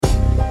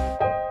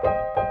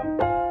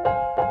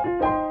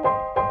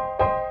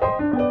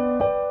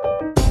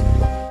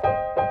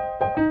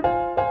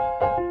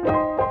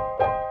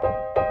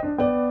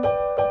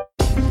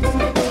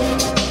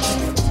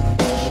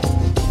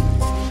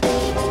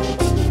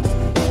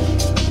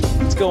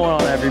going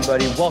on,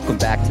 everybody? Welcome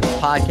back to the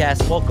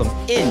podcast. Welcome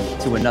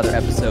into another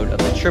episode of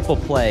the Triple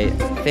Play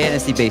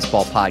Fantasy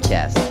Baseball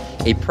Podcast,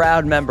 a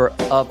proud member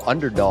of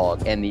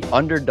Underdog and the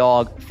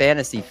Underdog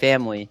Fantasy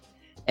family.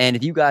 And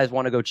if you guys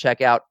want to go check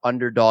out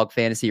Underdog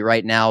Fantasy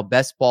right now,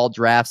 best ball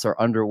drafts are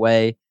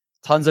underway.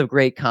 Tons of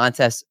great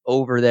contests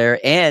over there.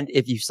 And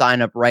if you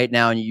sign up right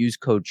now and you use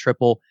code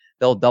TRIPLE,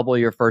 they'll double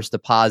your first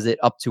deposit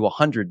up to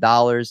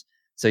 $100.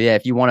 So yeah,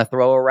 if you want to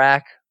throw a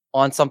rack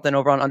on something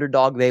over on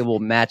Underdog, they will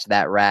match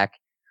that rack.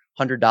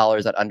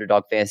 $100 at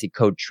Underdog Fantasy,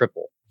 code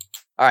TRIPLE.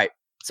 All right.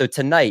 So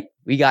tonight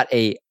we got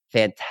a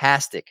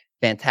fantastic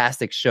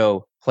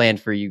show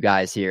planned for you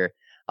guys here.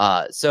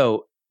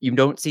 So you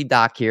don't see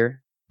Doc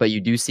here, but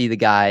you do see the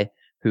guy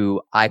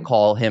who I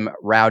call him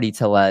Rowdy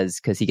Tellez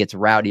because he gets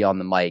rowdy on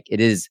the mic. It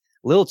is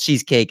Little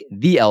Cheesecake,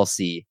 the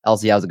LC.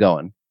 LC, how's it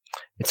going?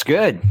 It's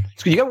good.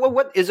 It's good. You got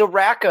what is a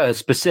rack? A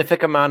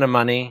specific amount of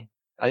money?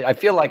 I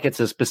feel like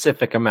it's a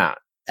specific amount.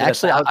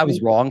 Actually, I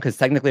was wrong because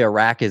technically a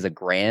rack is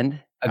 $1,000.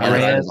 A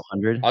grand is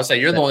 100. I'll say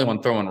you're the only one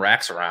throwing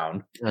racks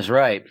around. That's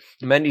right.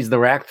 Mendy's the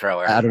rack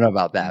thrower. I don't know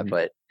about that,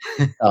 but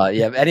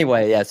yeah.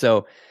 Anyway, yeah.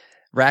 So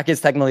rack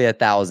is technically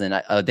 1,000.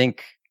 I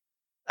think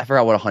I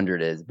forgot what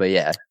 100 is, but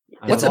yeah.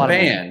 What's a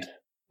band?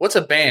 What's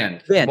a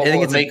band? I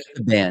think it's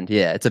a band.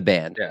 Yeah, it's a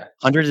band. Yeah.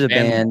 100 is a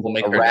band.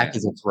 A rack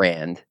is a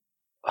brand.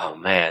 Oh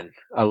man,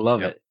 I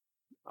love it.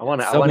 I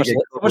want to. So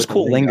much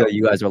cool lingo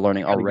you guys are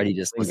learning already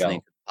just listening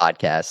to the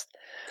podcast.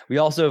 We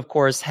also, of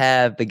course,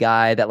 have the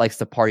guy that likes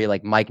to party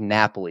like Mike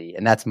Napoli,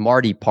 and that's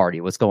Marty Party.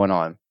 What's going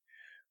on?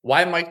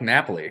 Why Mike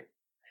Napoli?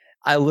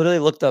 I literally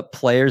looked up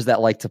players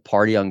that like to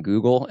party on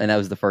Google, and that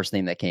was the first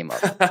name that came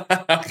up.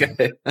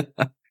 Okay.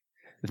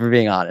 If we're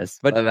being honest.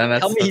 But then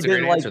that's tell me a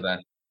great answer then.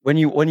 When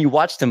you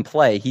watched him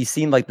play, he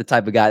seemed like the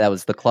type of guy that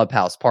was the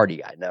clubhouse party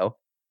guy, no?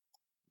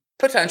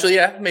 Potentially,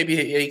 yeah. Maybe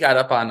he got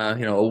up on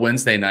a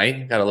Wednesday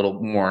night, got a little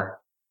more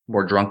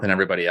drunk than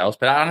everybody else.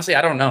 But honestly,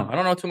 I don't know. I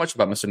don't know too much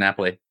about Mr.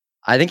 Napoli.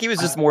 I think he was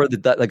just more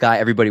the guy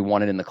everybody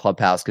wanted in the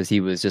clubhouse because he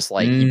was just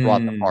like he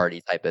brought the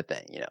party type of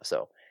thing,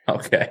 So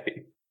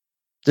okay,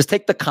 just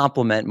take the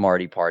compliment,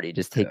 Marty Party.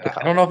 Just take the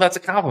compliment. I don't know if that's a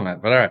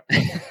compliment, but all right.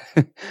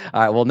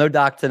 All right. Well, no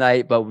Doc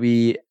tonight, but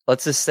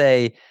let's just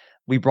say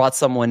we brought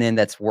someone in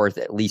that's worth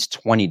at least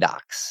 20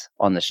 docs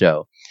on the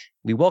show.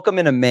 We welcome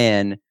in a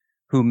man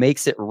who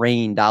makes it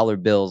rain dollar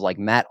bills like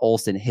Matt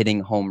Olson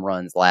hitting home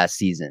runs last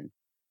season.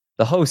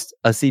 The host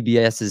of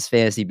CBS's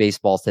Fantasy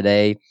Baseball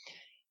Today.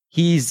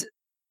 He's,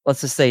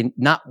 let's just say,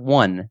 not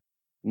one,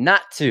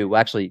 not two,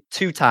 actually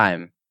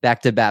two-time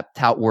back-to-back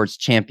Tout Wars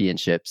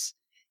championships.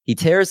 He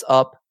tears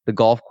up the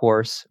golf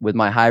course with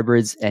my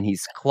hybrids, and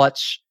he's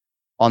clutch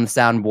on the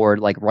soundboard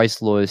like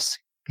Royce Lewis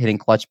hitting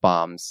clutch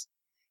bombs.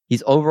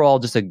 He's overall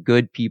just a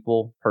good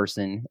people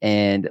person,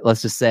 and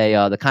let's just say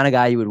the kind of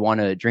guy you would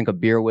want to drink a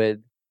beer with,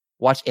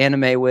 watch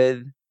anime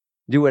with,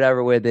 do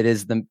whatever with. It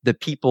is the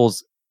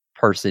people's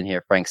person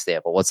here, Frank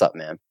Stampfl. What's up,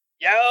 man?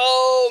 Yo,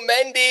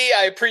 Mendy,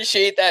 I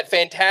appreciate that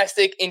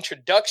fantastic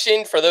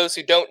introduction. For those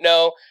who don't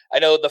know, I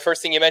know the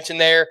first thing you mentioned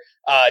there,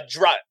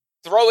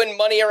 throwing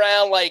money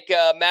around like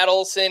Matt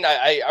Olson.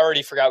 I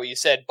already forgot what you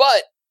said,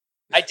 but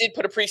I did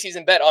put a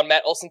preseason bet on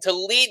Matt Olson to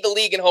lead the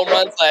league in home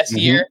runs last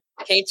year.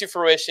 Came to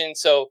fruition,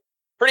 so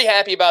pretty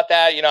happy about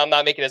that. I'm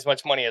not making as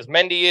much money as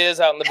Mendy is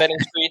out in the betting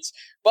streets,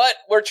 but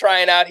we're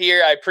trying out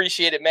here. I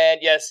appreciate it, man.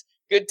 Yes,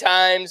 good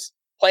times.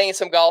 Playing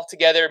some golf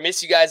together.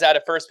 Miss you guys out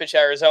at First Pitch,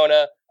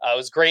 Arizona. It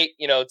was great,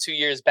 2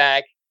 years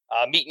back,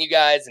 meeting you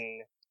guys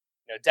and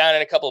down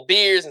in a couple of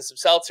beers and some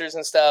seltzers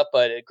and stuff.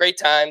 But great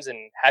times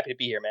and happy to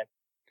be here, man.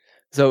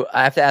 So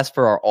I have to ask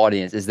for our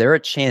audience: is there a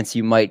chance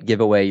you might give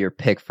away your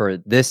pick for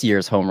this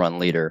year's home run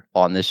leader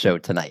on this show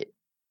tonight?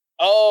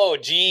 Oh,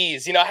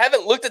 geez, I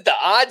haven't looked at the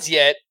odds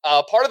yet.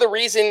 Part of the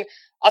reason,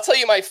 I'll tell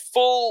you my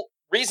full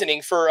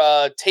reasoning for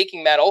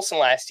taking Matt Olson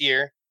last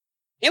year.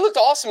 He looked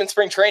awesome in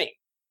spring training.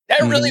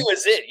 That really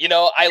was it.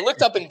 I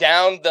looked up and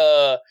down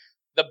the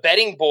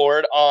betting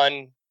board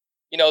on,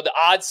 the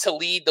odds to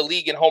lead the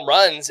league in home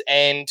runs.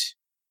 And,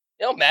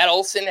 Matt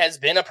Olson has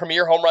been a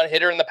premier home run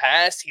hitter in the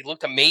past. He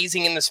looked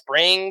amazing in the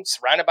spring,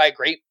 surrounded by a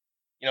great,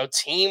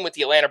 team with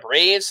the Atlanta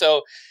Braves.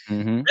 So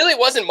really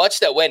wasn't much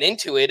that went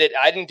into it.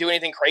 I didn't do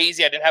anything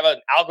crazy. I didn't have an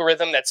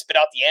algorithm that spit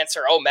out the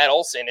answer. Oh, Matt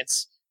Olson.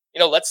 It's,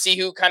 let's see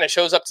who kind of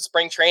shows up to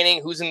spring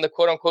training, who's in the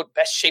quote unquote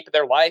best shape of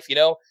their life.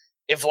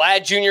 If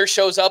Vlad Jr.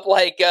 shows up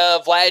like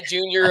Vlad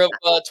Jr.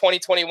 of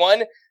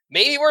 2021,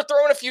 maybe we're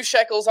throwing a few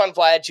shekels on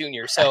Vlad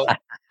Jr. So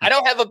I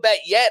don't have a bet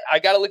yet. I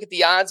got to look at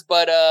the odds,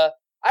 but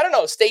I don't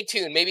know. Stay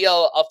tuned. Maybe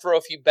I'll throw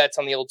a few bets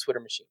on the old Twitter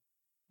machine.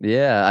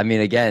 Yeah, I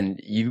mean, again,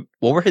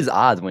 what were his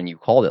odds when you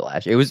called it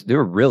last year? They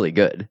were really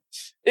good.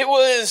 It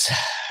was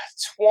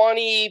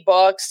 $20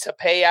 to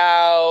pay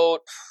out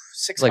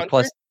 600.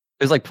 It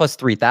was like plus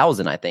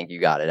 3,000. I think you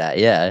got it at.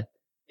 Yeah.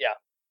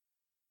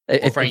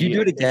 If Frank, you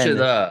do it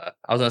again, I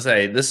was gonna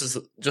say, this is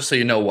just so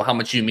you know how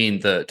much you mean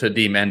to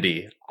D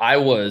Mendy. I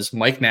was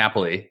Mike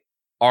Napoli,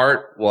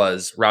 Art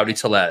was Rowdy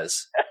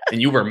Tellez,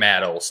 and you were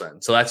Matt Olson.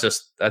 So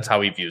that's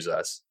how he views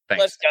us.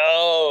 Thanks. Let's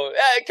go.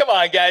 Hey, come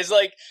on, guys.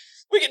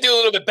 We can do a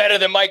little bit better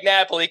than Mike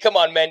Napoli. Come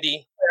on,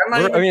 Mendy.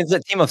 It's a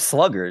team of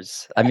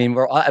sluggers. I mean,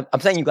 I'm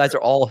saying you guys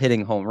are all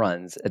hitting home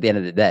runs at the end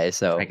of the day.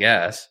 So I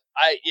guess.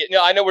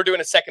 I know we're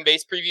doing a second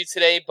base preview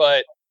today,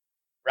 but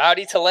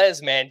Rowdy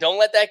Tellez, man, don't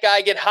let that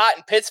guy get hot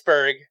in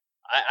Pittsburgh.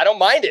 I don't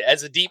mind it.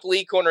 As a deep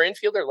league corner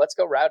infielder, let's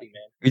go Rowdy,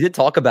 man. We did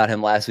talk about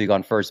him last week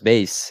on first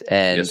base.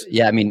 And his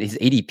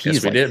ADP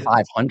is like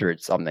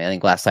 500 something, I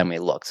think, last time we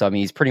looked. So, I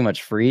mean, he's pretty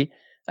much free.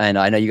 And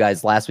I know you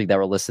guys last week that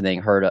were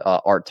listening heard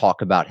Art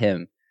talk about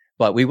him.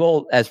 But we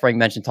will, as Frank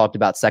mentioned, talked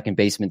about second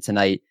baseman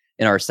tonight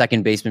in our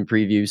second baseman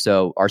preview.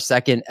 So our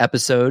second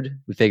episode,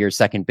 we figure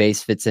second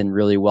base fits in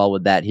really well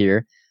with that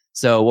here.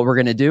 So what we're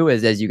going to do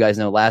is, as you guys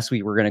know, last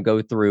week, we're going to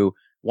go through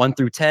 1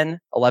 through 10,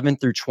 11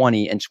 through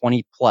 20, and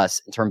 20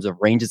 plus in terms of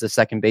ranges of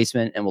second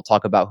baseman. And we'll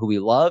talk about who we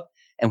love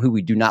and who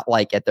we do not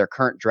like at their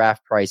current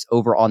draft price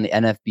over on the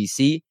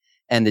NFBC.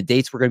 And the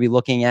dates we're going to be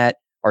looking at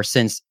are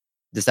since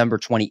December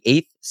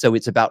 28th. So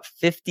it's about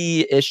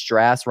 50-ish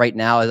drafts right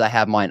now. As I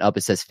have mine up,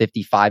 it says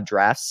 55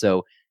 drafts. So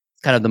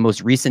it's kind of the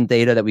most recent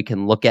data that we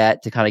can look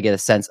at to kind of get a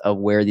sense of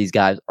where these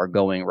guys are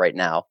going right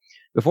now.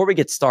 Before we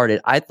get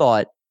started, I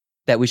thought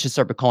that we should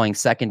start calling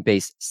second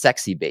base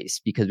sexy base,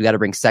 because we got to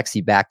bring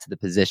sexy back to the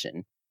position.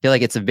 I feel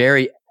like it's a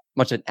very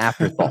much an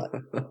afterthought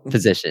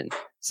position.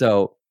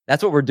 So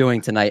that's what we're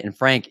doing tonight. And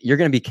Frank, you're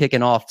going to be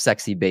kicking off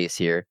sexy base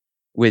here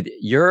with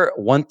your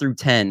 1 through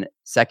 10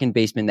 second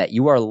baseman that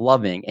you are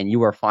loving and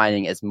you are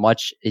finding as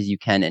much as you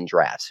can in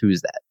drafts.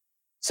 Who's that?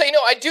 So,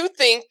 I do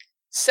think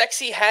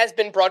sexy has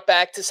been brought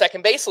back to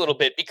second base a little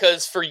bit,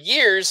 because for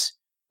years,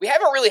 we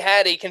haven't really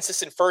had a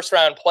consistent first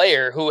round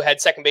player who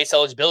had second base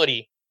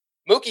eligibility.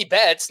 Mookie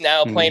Betts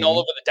now playing all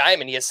over the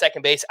diamond. He has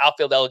second base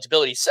outfield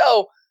eligibility.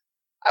 So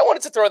I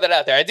wanted to throw that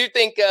out there. I do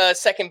think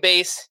second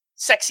base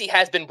sexy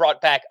has been brought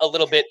back a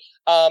little bit.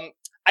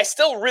 I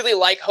still really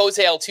like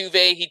Jose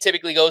Altuve. He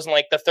typically goes in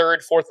like the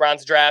third, fourth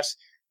rounds of drafts.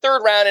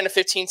 Third round in a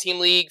 15-team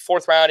league,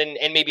 fourth round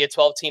in maybe a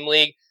 12-team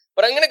league.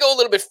 But I'm going to go a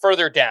little bit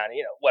further down.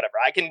 Whatever.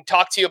 I can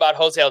talk to you about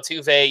Jose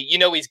Altuve.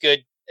 He's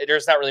good.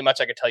 There's not really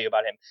much I could tell you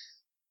about him.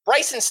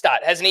 Bryson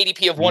Stott has an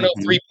ADP of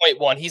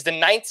 103.1. He's the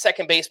 9th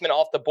second baseman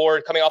off the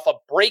board, coming off a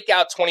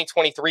breakout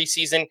 2023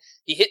 season.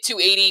 He hit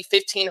 280,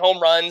 15 home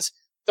runs,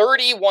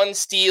 31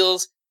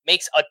 steals,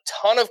 makes a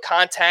ton of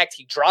contact.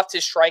 He dropped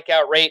his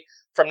strikeout rate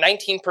from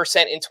 19%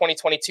 in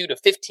 2022 to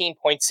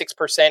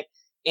 15.6%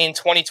 in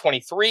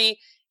 2023.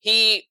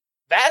 He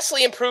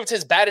vastly improved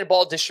his batted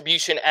ball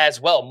distribution as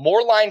well.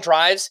 More line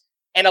drives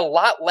and a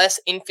lot less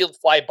infield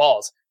fly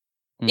balls.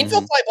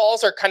 Infield fly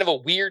balls are kind of a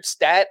weird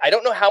stat. I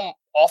don't know how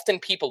often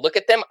people look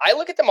at them. I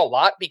look at them a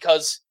lot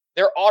because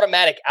they're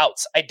automatic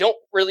outs. I don't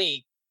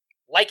really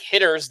like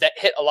hitters that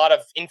hit a lot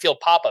of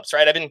infield pop-ups,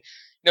 right? I've been,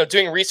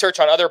 doing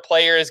research on other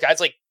players, guys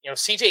like,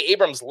 CJ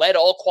Abrams led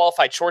all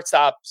qualified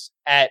shortstops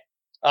at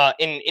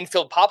in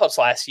infield pop-ups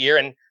last year.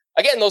 And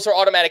again, those are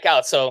automatic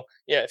outs. So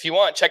if you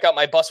want, check out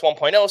my Bus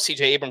 1.0.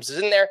 CJ Abrams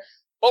is in there.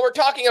 But we're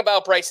talking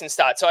about Bryson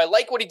Stott. So I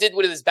like what he did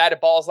with his batted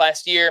balls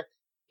last year.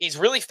 He's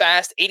really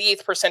fast,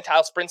 88th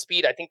percentile sprint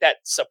speed. I think that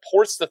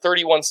supports the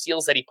 31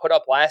 steals that he put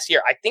up last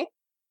year. I think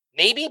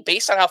maybe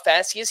based on how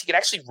fast he is, he could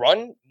actually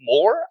run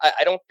more.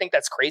 I don't think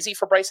that's crazy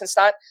for Bryson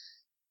Stott.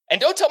 And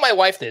don't tell my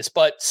wife this,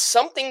 but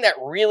something that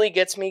really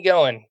gets me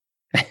going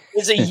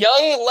is a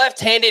young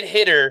left-handed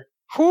hitter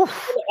who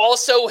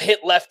also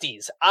hit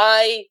lefties.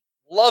 I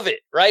love it,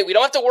 right? We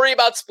don't have to worry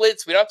about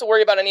splits. We don't have to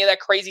worry about any of that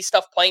crazy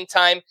stuff playing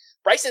time.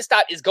 Bryson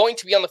Stott is going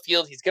to be on the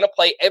field. He's going to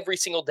play every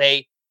single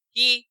day.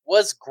 He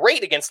was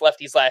great against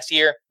lefties last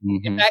year.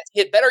 In fact,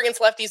 he hit better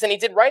against lefties than he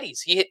did righties.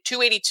 He hit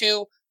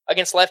 282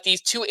 against lefties,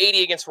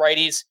 280 against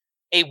righties,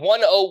 a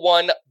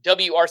 101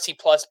 WRC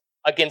plus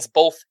against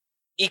both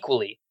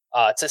equally.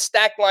 It's a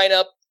stacked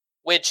lineup,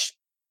 which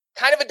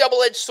kind of a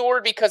double-edged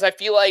sword, because I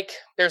feel like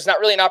there's not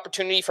really an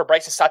opportunity for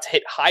Bryson Stott to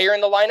hit higher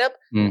in the lineup.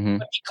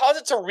 But because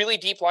it's a really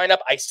deep lineup,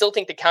 I still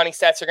think the counting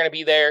stats are going to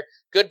be there.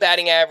 Good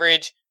batting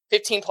average,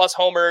 15 plus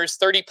homers,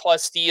 30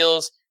 plus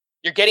steals.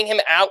 You're getting him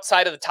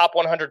outside of the top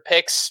 100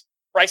 picks.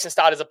 Bryson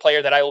Stott is a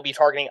player that I will be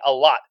targeting a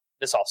lot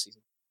this offseason.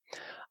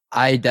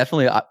 I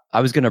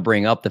was going to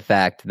bring up the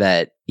fact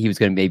that he was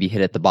going to maybe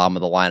hit at the bottom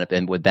of the lineup,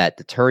 and would that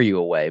deter you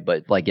away?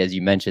 But like, as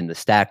you mentioned, the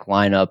stack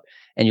lineup,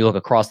 and you look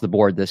across the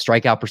board, the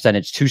strikeout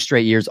percentage, 2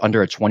 straight years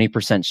under a 20%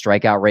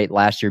 strikeout rate,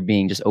 last year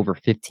being just over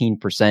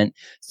 15%,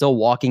 still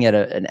walking at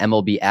an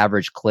MLB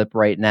average clip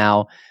right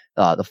now.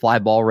 The fly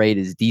ball rate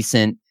is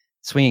decent.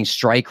 Swinging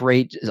strike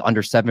rate is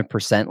under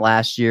 7%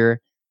 last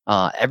year.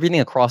 Everything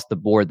across the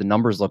board, the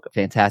numbers look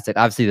fantastic.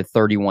 Obviously, the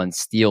 31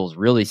 steals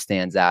really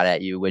stands out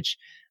at you, which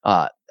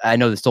I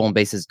know the stolen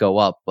bases go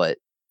up, but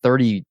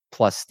 30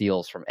 plus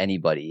steals from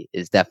anybody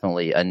is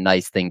definitely a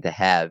nice thing to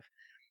have.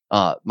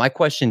 My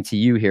question to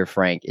you here,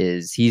 Frank,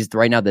 is he's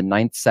right now the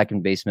 9th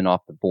second baseman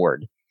off the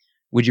board.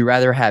 Would you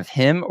rather have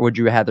him, or would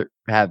you rather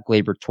have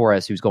Gleyber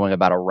Torres, who's going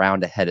about a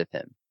round ahead of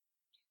him?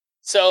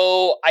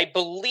 So I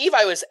believe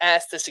I was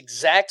asked this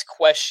exact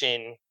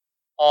question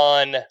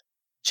on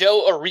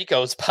Joe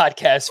Arrico's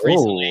podcast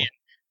recently.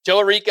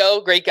 Joe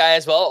Arrico, great guy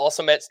as well.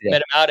 Also met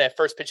him out at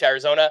First Pitch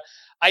Arizona.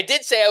 I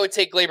did say I would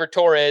take Gleyber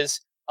Torres.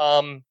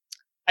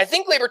 I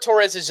think Gleyber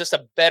Torres is just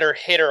a better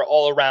hitter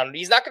all around.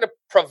 He's not going to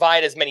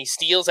provide as many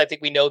steals. I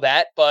think we know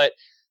that, but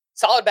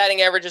solid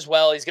batting average as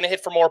well. He's going to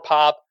hit for more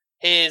pop.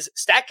 His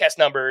StatCast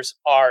numbers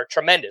are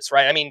tremendous,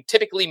 right? I mean,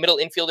 typically middle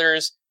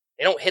infielders,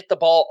 they don't hit the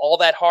ball all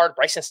that hard.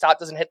 Bryson Stott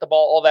doesn't hit the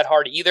ball all that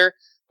hard either,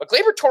 but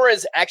Gleyber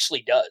Torres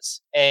actually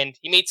does. And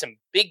he made some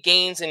big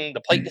gains in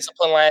the plate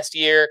discipline last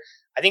year.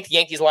 I think the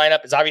Yankees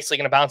lineup is obviously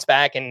going to bounce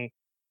back and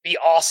be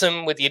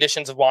awesome with the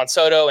additions of Juan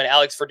Soto and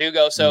Alex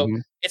Verdugo. So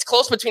it's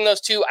close between those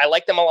two. I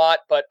like them a lot,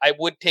 but I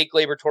would take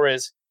Gleyber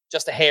Torres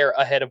just a hair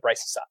ahead of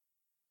Bryson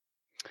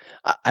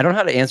Stott. I don't know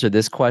how to answer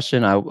this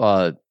question.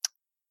 Don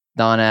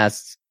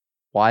asks,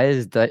 why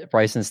is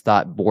Bryson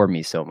Stott bore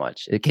me so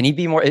much? Can he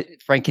be more,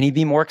 Frank? Can he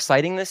be more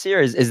exciting this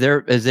year? Is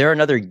there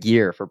another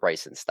gear for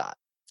Bryson Stott?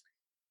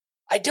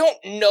 I don't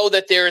know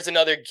that there is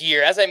another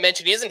gear. As I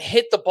mentioned, he doesn't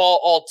hit the ball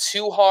all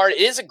too hard. It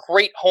is a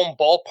great home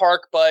ballpark,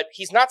 but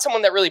he's not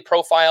someone that really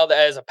profiled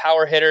as a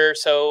power hitter.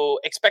 So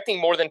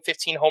expecting more than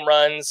 15 home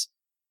runs,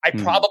 I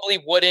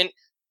probably wouldn't.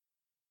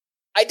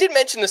 I did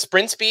mention the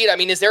sprint speed. I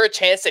mean, is there a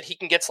chance that he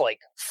can get to like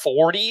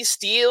 40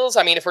 steals?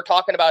 I mean, if we're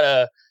talking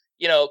about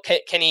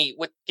can he,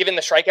 given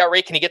the strikeout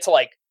rate, can he get to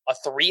like a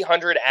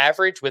 300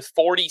 average with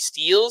 40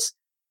 steals?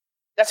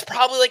 That's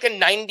probably like a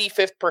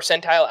 95th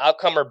percentile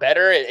outcome or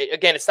better.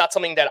 Again, it's not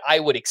something that I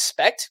would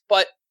expect,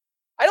 but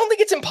I don't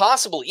think it's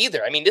impossible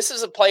either. I mean, this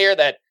is a player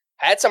that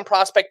had some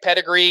prospect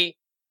pedigree,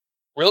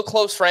 real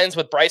close friends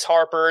with Bryce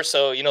Harper.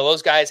 So,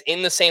 those guys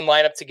in the same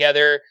lineup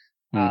together.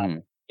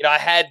 I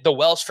had the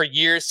Welsh for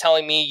years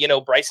telling me,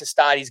 Bryson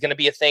Stott, he's going to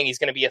be a thing. He's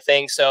going to be a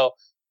thing. So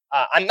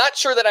I'm not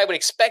sure that I would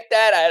expect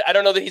that. I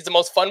don't know that he's the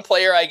most fun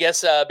player, I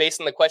guess, based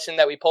on the question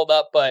that we pulled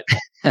up, but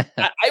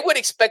I would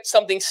expect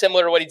something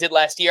similar to what he did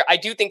last year. I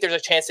do think there's a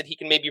chance that he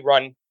can maybe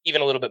run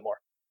even a little bit more.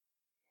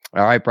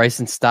 All right,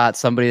 Bryson Stott,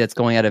 somebody that's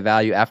going at a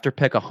value after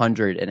pick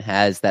 100 and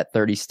has that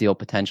 30 steal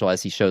potential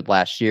as he showed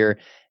last year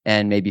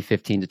and maybe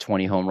 15 to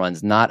 20 home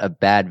runs. Not a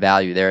bad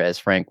value there, as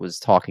Frank was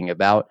talking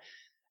about.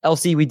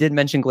 LC, we did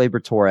mention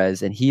Gleyber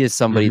Torres, and he is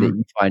somebody that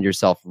you find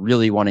yourself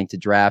really wanting to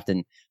draft.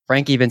 And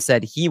Frank even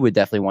said he would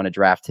definitely want to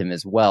draft him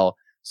as well.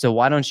 So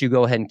why don't you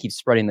go ahead and keep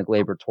spreading the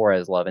Gleyber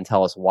Torres love and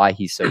tell us why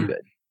he's so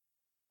good?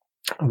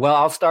 Well,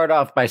 I'll start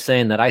off by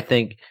saying that I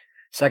think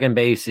second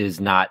base is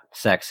not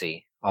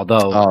sexy.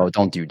 Although,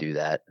 don't do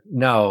that.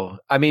 No,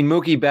 I mean,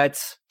 Mookie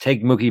Betts,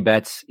 take Mookie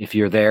Betts if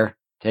you're there.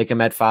 Take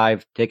him at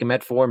 5, take him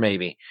at 4,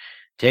 maybe.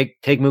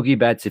 Take Mookie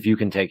Betts if you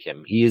can take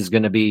him. He is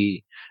going to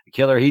be a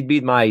killer. He'd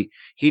be my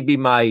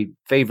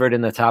favorite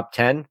in the top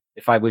 10.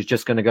 If I was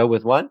just going to go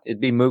with one,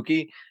 it'd be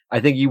Mookie. I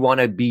think you want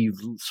to be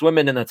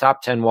swimming in the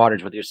top 10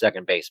 waters with your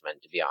second baseman,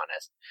 to be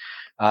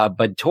honest.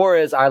 But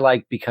Torres, I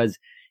like because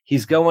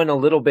he's going a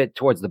little bit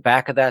towards the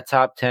back of that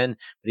top 10,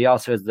 but he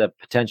also has the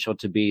potential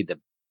to be the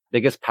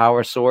biggest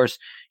power source.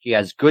 He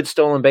has good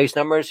stolen base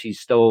numbers. He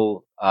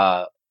stole,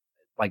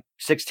 like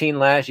 16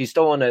 last. He's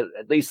stolen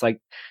at least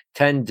like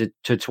 10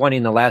 to 20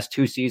 in the last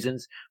 2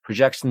 seasons.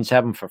 Projections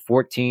have him for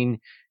 14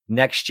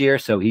 next year.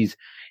 So he's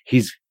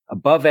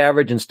above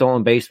average in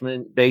stolen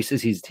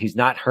bases. He's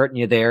not hurting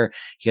you there.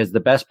 He has the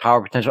best power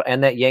potential,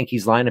 and that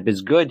Yankees lineup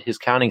is good. His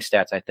counting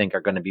stats, I think,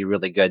 are going to be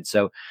really good.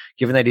 So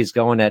given that he's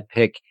going at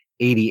pick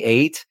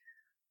 88,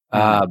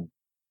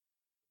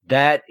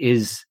 that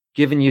is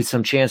giving you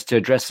some chance to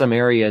address some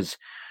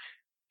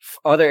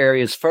other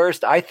areas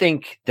first. I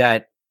think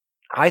that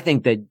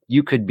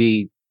you could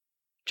be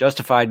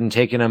justified in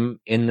taking him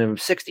in the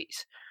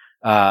 60s.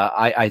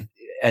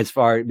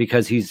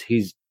 Because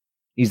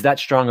he's that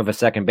strong of a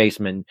second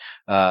baseman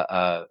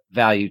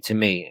value to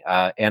me.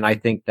 And I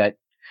think that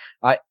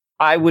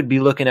I would be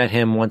looking at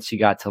him once he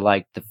got to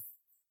like the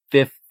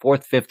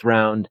fifth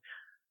round.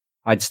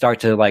 I'd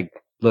start to like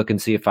look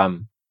and see if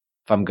I'm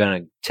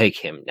going to take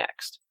him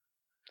next.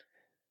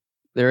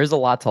 There is a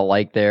lot to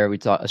like there. We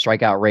saw a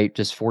strikeout rate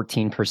just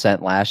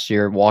 14% last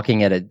year,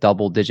 walking at a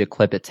double-digit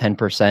clip at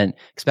 10%.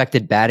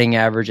 Expected batting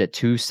average at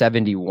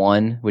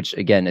 271, which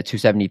again, a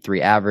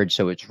 273 average,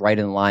 so it's right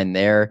in line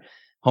there.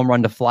 Home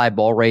run to fly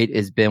ball rate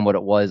has been what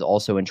it was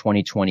also in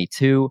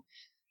 2022.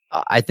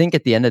 I think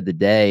at the end of the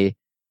day,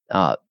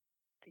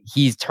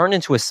 he's turned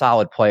into a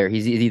solid player.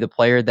 He's the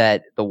player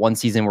that the one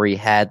season where he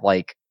had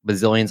like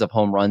bazillions of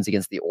home runs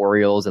against the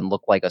Orioles and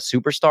looked like a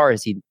superstar.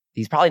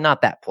 He's probably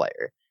not that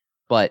player.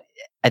 But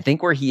I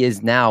think where he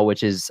is now,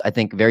 which is, I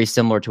think, very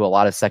similar to a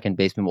lot of second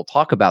basemen we'll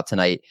talk about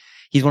tonight,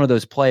 he's one of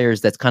those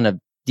players that's kind of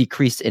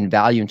decreased in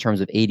value in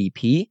terms of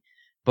ADP,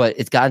 but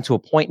it's gotten to a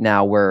point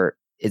now where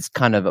it's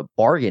kind of a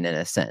bargain in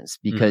a sense,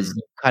 because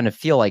you kind of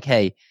feel like,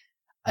 hey,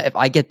 if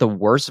I get the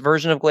worst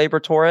version of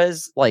Gleyber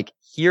Torres, like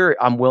here,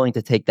 I'm willing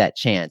to take that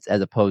chance,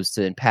 as opposed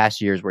to in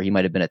past years where he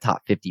might have been a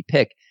top 50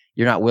 pick.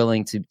 You're not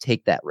willing to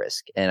take that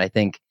risk. And I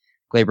think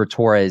Gleyber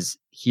Torres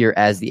here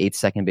as the 8th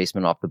second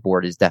baseman off the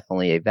board is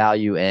definitely a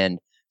value, and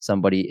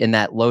somebody in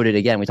that loaded.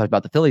 Again, we talked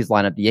about the Phillies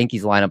lineup. The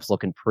Yankees lineup's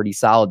looking pretty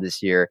solid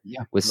this year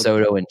with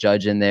Soto and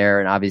Judge in there.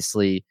 And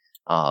obviously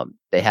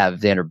They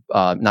have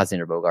not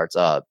Xander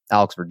Bogaerts,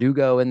 Alex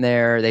Verdugo in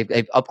there.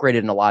 They've upgraded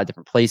in a lot of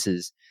different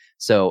places.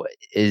 So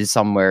it is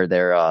somewhere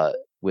there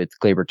with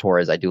Gleyber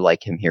Torres. I do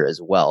like him here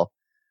as well.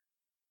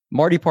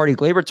 Marty Party,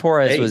 Gleyber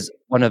Torres was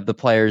one of the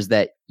players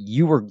that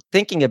you were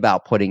thinking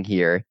about putting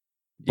here,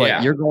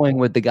 but you're going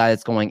with the guy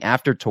that's going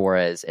after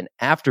Torres and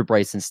after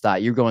Bryson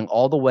Stott. You're going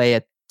all the way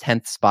at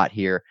 10th spot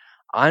here.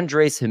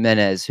 Andres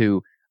Jimenez,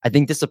 who I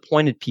think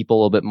disappointed people a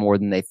little bit more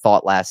than they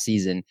thought last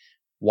season.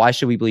 Why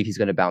should we believe he's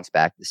going to bounce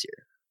back this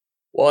year?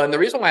 Well, and the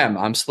reason why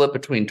I'm split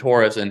between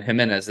Torres and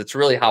Jimenez, it's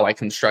really how I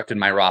constructed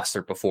my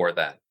roster before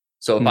then.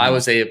 So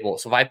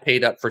if if I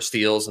paid up for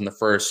steals in the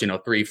first,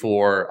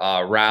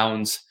 3-4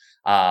 rounds,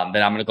 then I'm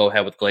going to go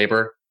ahead with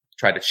Gleyber,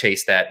 try to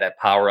chase that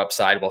power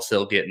upside while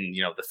still getting,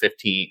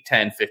 the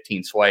 10,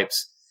 15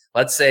 swipes.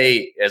 Let's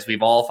say, as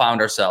we've all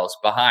found ourselves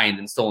behind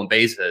in stolen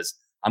bases,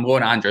 I'm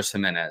going Andres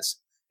Jimenez.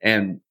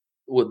 And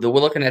we're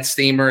looking at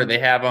Steamer. They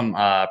have him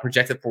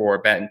projected for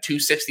batting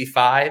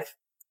 265,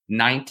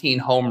 19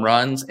 home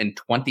runs, and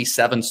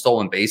 27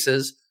 stolen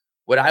bases.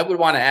 What I would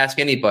want to ask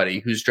anybody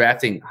who's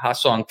drafting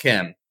Ha-Seong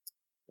Kim,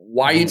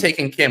 why are you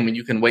taking Kim when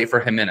you can wait for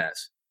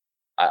Jimenez?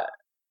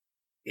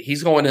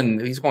 He's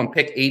going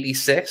pick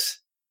 86.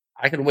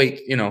 I could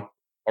wait,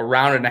 a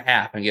round and a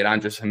half and get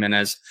Andres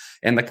Jimenez.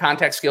 And the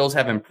contact skills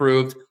have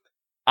improved.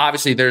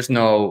 Obviously, there's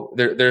no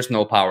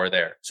power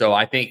there. So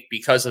I think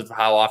because of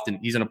how often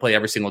he's going to play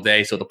every single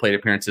day, so the plate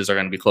appearances are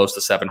going to be close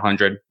to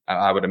 700,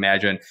 I would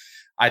imagine.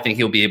 I think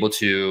he'll be able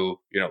to,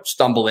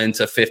 stumble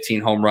into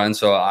 15 home runs.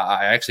 So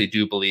I actually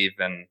do believe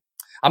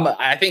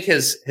I think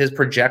his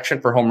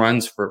projection for home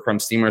runs from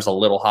Steamer is a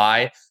little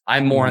high.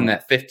 I'm more in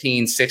that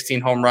 15,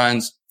 16 home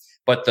runs,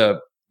 but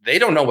they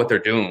don't know what they're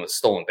doing with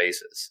stolen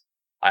bases.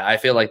 I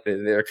feel like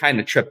they're kind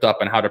of tripped up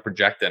on how to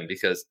project them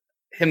because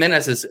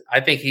Jimenez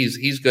I think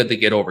he's good to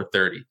get over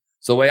 30.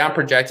 So the way I'm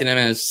projecting him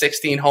is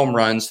 16 home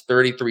runs,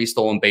 33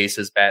 stolen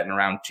bases, batting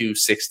around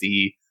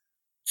 260,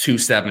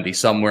 270,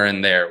 somewhere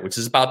in there, which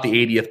is about the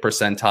 80th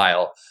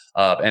percentile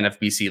of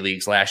NFBC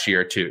leagues last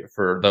year too.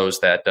 For those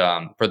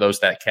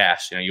that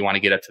cash, you want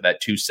to get up to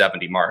that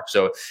 270 mark.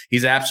 So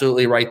he's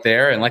absolutely right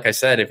there. And like I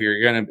said, if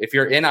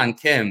you're in on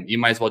Kim, you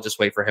might as well just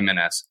wait for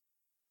Jimenez.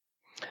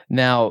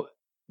 Now,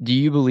 do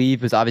you believe,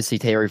 because obviously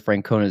Terry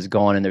Francona is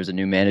gone and there's a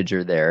new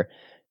manager there,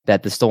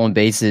 that the stolen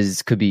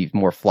bases could be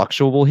more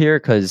fluctuable here?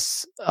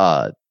 Because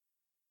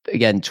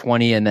again,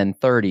 20 and then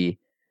 30.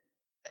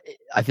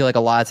 I feel like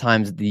a lot of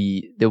times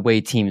the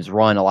way teams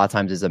run, a lot of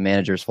times is a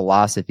manager's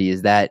philosophy.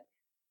 Is that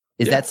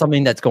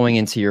something that's going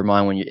into your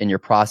mind when you're in your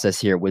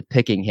process here with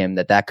picking him,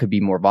 that could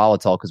be more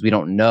volatile because we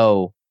don't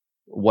know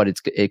what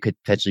it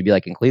could potentially be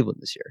like in Cleveland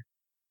this year?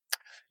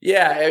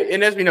 Yeah,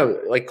 and as we know,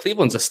 like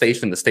Cleveland's a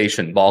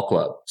station-to-station ball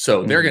club,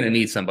 so they're going to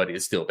need somebody to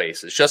steal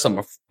bases. Just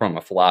from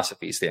a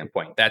philosophy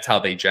standpoint, that's how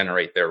they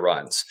generate their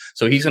runs.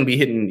 So he's going to be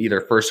hitting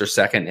either first or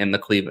second in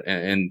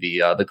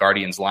the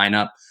Guardians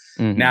lineup.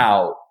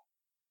 Now,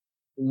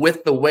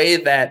 with the way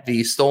that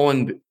the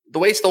stolen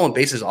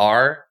bases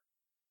are,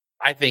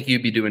 I think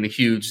you'd be doing a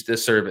huge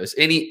disservice.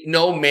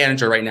 No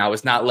manager right now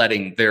is not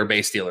letting their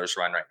base stealers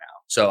run right now.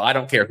 So I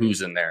don't care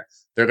who's in there;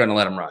 they're going to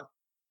let them run.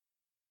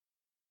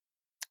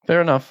 Fair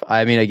enough.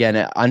 I mean, again,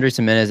 Andres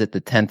Jimenez at the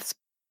 10th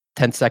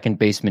second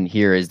baseman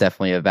here is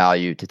definitely a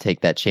value to take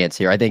that chance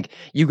here. I think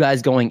you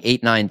guys going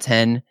 8, 9,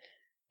 10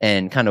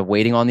 and kind of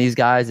waiting on these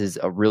guys is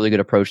a really good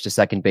approach to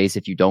second base.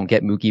 If you don't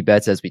get Mookie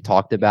Betts, as we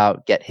talked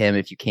about, get him.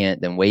 If you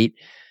can't, then wait.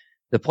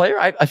 The player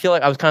I feel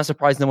like I was kind of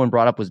surprised no one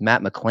brought up was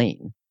Matt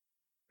McClain,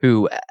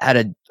 who had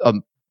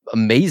an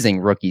amazing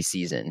rookie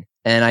season.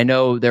 And I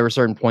know there were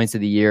certain points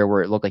of the year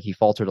where it looked like he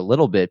faltered a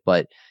little bit,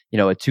 but a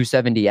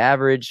 270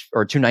 average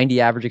or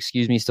 290 average,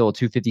 still a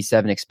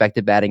 257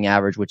 expected batting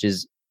average, which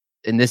is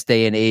in this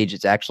day and age,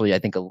 it's actually, I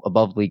think,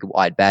 above league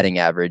wide batting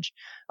average.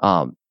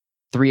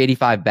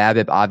 385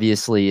 BABIP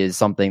obviously is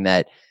something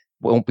that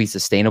won't be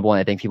sustainable. And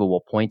I think people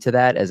will point to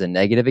that as a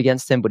negative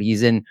against him, but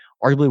he's in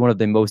arguably one of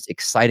the most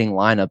exciting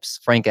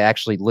lineups. Frank, I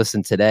actually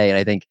listened today, and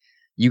I think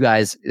you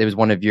guys, it was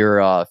one of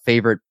your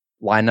favorite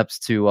lineups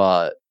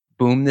to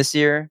boom this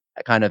year,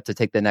 kind of to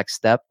take the next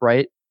step,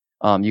 right?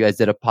 You guys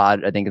did a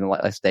pod, I think, in the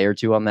last day or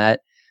two on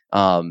that.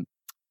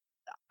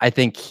 I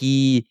think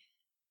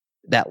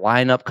that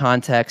lineup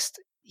context,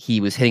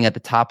 he was hitting at the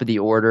top of the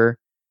order.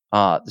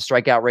 The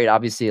strikeout rate,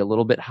 obviously a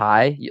little bit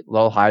high, a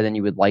little higher than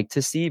you would like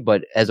to see.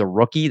 But as a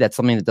rookie, that's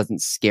something that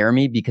doesn't scare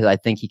me because I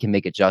think he can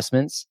make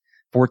adjustments.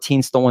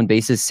 14 stolen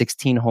bases,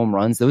 16 home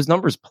runs. Those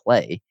numbers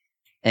play.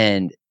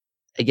 And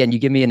again, you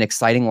give me an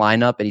exciting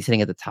lineup and he's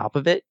hitting at the top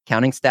of it.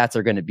 Counting stats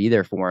are going to be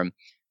there for him.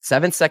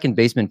 7th second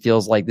baseman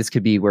feels like this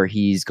could be where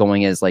he's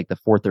going as like the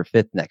 4th or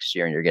 5th next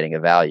year and you're getting a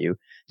value.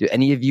 Do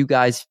any of you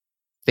guys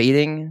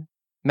fading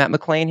Matt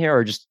McClain here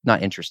or just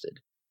not interested?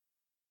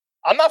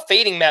 I'm not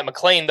fading Matt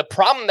McClain. The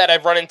problem that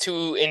I've run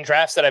into in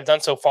drafts that I've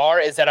done so far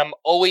is that I'm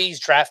always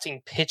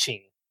drafting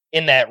pitching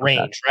in that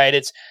range,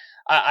 right?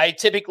 I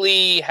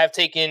typically have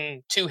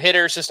taken 2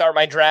 hitters to start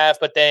my draft,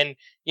 but then,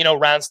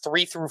 rounds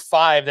 3 through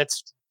 5,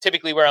 that's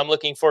typically where I'm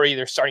looking for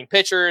either starting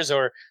pitchers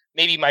or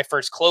maybe my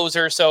first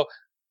closer. So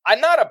I'm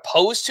not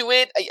opposed to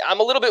it. I'm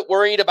a little bit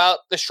worried about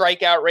the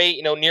strikeout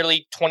rate,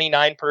 nearly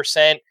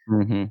 29%.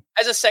 Mm-hmm.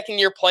 As a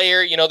second-year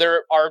player,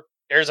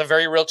 there's a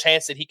very real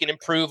chance that he can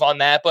improve on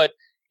that. But,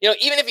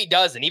 even if he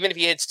doesn't, even if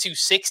he hits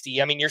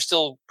 260, I mean, you're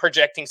still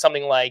projecting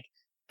something like,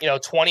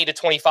 20 to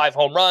 25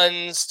 home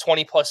runs,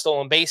 20 plus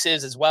stolen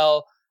bases as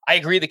well. I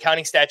agree the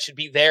counting stats should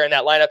be there in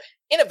that lineup.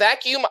 In a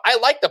vacuum, I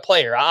like the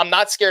player. I'm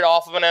not scared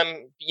off of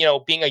him,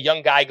 being a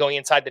young guy going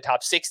inside the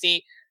top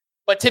 60.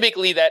 But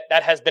typically that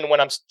has been when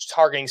I'm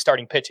targeting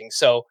starting pitching.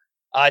 So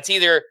it's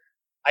either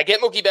I get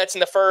Mookie Betts in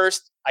the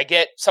first, I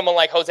get someone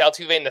like Jose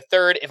Altuve in the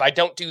third. If I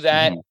don't do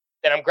that,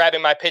 then I'm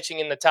grabbing my pitching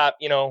in the top,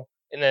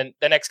 in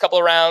the next couple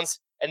of rounds.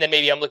 And then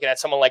maybe I'm looking at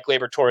someone like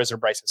Gleyber Torres or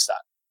Bryson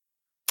Stott.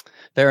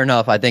 Fair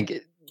enough. I think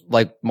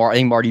I think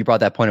Marty, you brought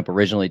that point up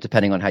originally,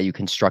 depending on how you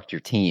construct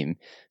your team.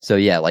 So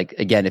yeah, like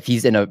again, if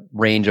he's in a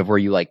range of where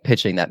you like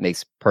pitching, that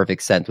makes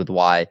perfect sense with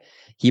why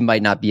he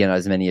might not be on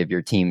as many of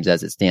your teams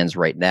as it stands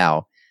right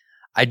now.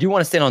 I do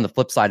want to stand on the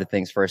flip side of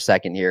things for a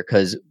second here,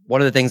 because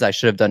one of the things I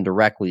should have done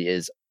directly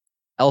is,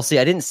 Elsie,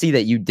 I didn't see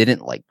that you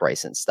didn't like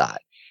Bryson Stott.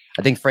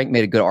 I think Frank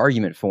made a good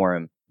argument for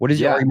him. What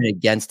is your argument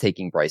against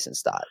taking Bryson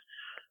Stott?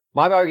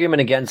 My argument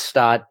against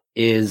Stott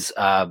is,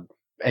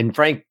 and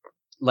Frank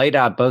laid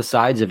out both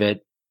sides of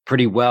it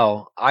pretty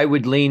well. I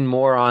would lean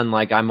more on,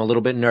 like, I'm a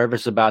little bit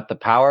nervous about the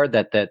power,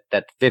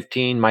 that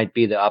 15 might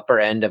be the upper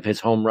end of his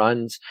home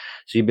runs.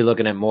 So you'd be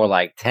looking at more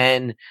like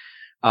 10.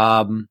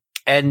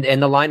 And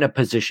the lineup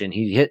position,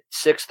 he hit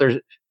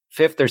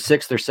fifth or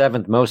sixth or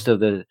seventh most of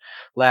the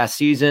last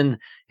season.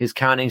 His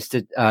counting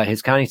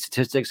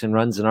statistics and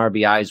runs and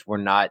RBIs were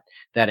not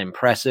that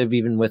impressive,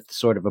 even with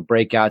sort of a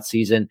breakout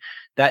season.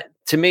 That,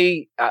 to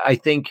me, I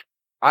think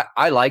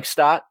I like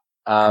Stott.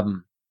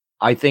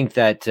 I think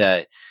that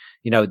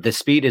the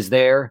speed is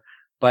there,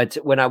 but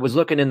when I was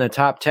looking in the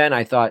top 10,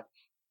 I thought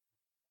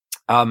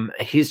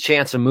his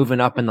chance of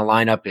moving up in the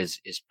lineup is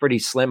pretty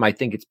slim. I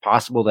think it's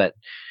possible that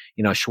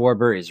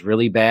Schwarber is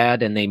really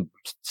bad and they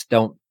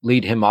don't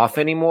lead him off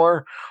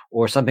anymore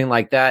or something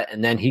like that.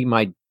 And then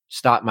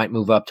Stott might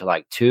move up to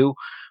like 2,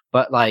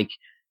 but like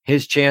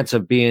his chance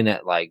of being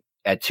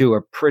at 2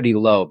 are pretty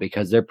low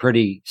because they're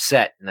pretty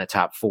set in the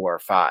top 4 or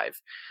 5.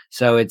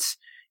 So it's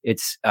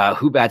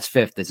who bats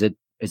 5th? Is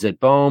it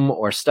Bohm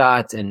or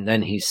Stott? And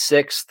then he's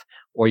 6th,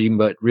 or you can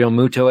put Real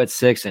Muto at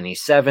 6th and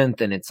he's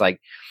 7th. And it's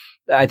like,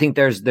 I think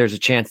there's a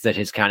chance that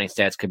his counting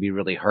stats could be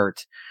really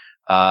hurt.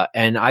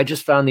 And I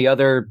just found the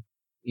other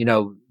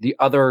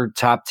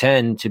top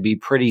 10 to be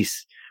pretty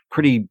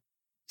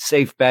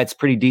safe bets,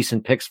 pretty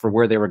decent picks for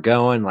where they were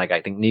going. Like,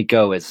 I think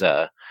Nico is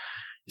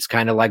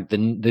kind of like the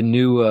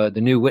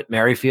new Whit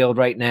Merrifield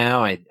right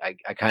now. I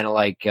kind of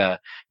like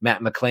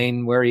Matt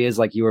McClain where he is,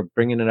 like you were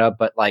bringing it up,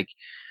 but like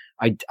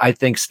I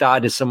think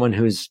Stott is someone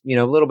who's he's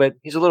a little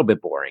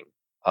bit boring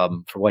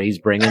for what he's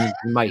bringing.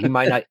 He might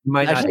not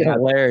Actually, have,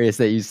 hilarious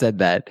that you said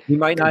that. He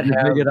might not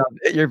have.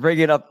 You're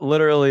bringing up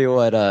literally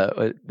what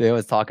they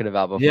was talking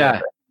about before.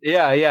 Yeah.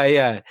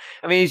 I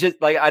mean, he's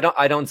just like,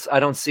 I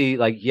don't see,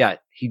 like,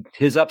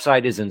 his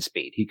upside is in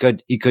speed. He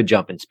could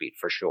jump in speed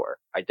for sure.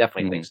 I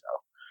definitely think so.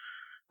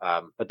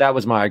 But that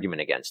was my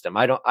argument against him.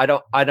 I don't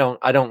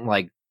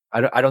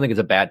think it's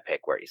a bad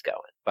pick where he's going.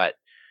 But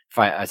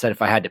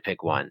if I had to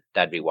pick one,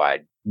 that'd be why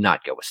I'd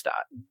not go with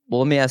Stott. Well,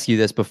 let me ask you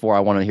this before I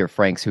want to hear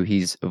Frank's, who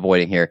he's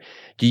avoiding here.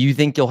 Do you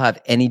think you'll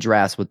have any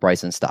drafts with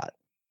Bryson Stott?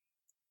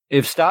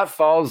 If Stott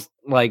falls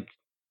like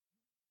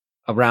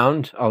a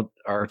round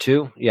or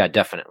 2, yeah,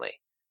 definitely.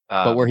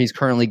 But where he's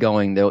currently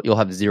going, you'll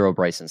have 0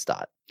 Bryson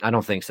Stott. I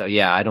don't think so.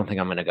 Yeah, I don't think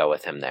I'm going to go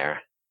with him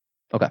there.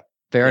 Okay,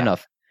 fair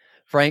enough.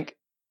 Frank,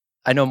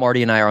 I know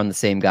Marty and I are on the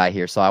same guy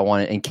here, so I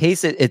want to, in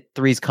case it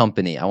three's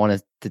company, I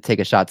want to take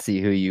a shot to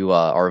see who you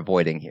are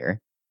avoiding here.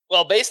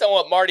 Well, based on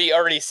what Marty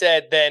already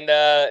said, then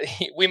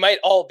we might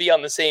all be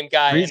on the same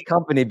guy. Three's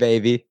company,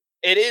 baby.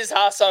 It is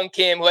Ha-Sung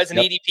Kim, who has an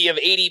ADP of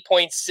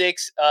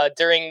 80.6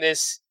 during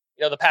this,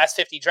 the past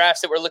 50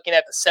 drafts that we're looking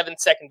at, the 7th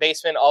second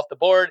baseman off the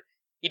board.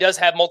 He does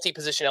have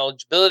multi-position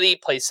eligibility,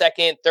 plays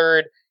second,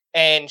 third,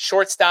 and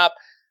shortstop.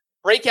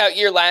 Breakout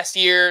year last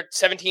year,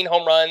 17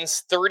 home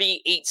runs,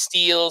 38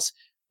 steals.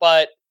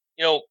 But,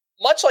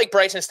 much like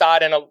Bryson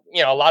Stott and,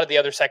 a lot of the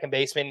other second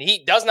basemen,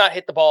 he does not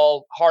hit the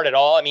ball hard at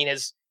all. I mean,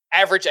 his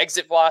average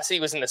exit velocity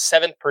was in the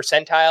 7th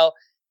percentile.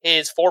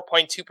 His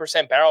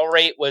 4.2% barrel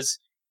rate was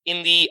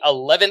in the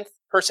 11th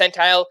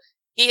percentile.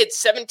 He hit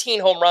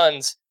 17 home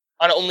runs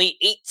on only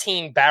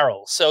 18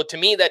 barrels. So to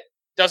me, that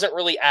doesn't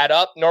really add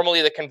up.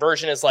 Normally the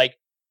conversion is like,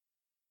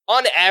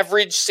 on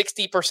average,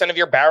 60% of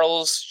your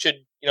barrels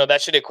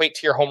should equate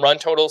to your home run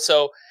total.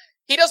 So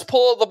he does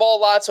pull the ball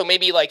a lot. So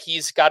maybe like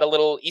he's got a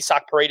little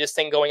Isaac Paredes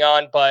thing going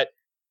on, but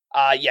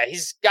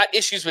he's got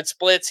issues with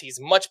splits. He's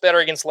much better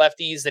against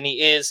lefties than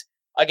he is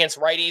against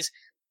righties.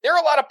 There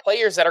are a lot of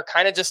players that are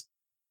kind of just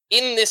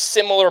in this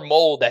similar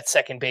mold at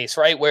second base,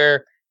 right?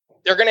 Where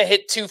they're going to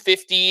hit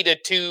 250 to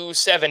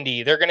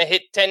 270. They're going to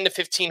hit 10 to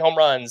 15 home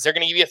runs. They're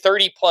going to give you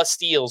 30 plus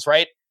steals,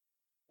 right?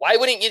 Why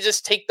wouldn't you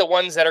just take the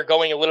ones that are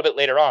going a little bit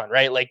later on,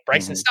 right? Like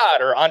Bryson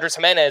Stott or Andres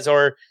Jimenez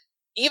or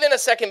even a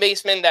second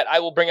baseman that I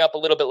will bring up a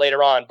little bit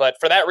later on. But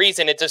for that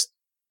reason, it just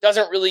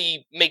doesn't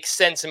really make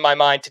sense in my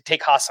mind to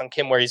take Ha-Seong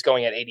Kim where he's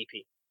going at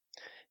ADP.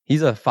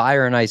 He's a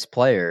fire and ice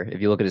player.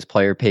 If you look at his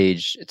player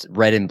page, it's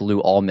red and blue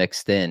all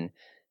mixed in.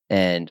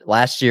 And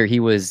last year he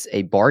was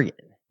a bargain.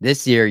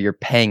 This year you're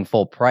paying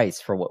full price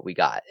for what we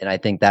got. And I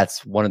think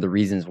that's one of the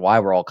reasons why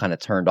we're all kind of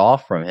turned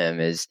off from him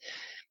is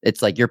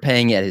it's like you're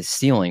paying at his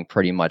ceiling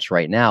pretty much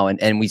right now.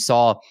 And we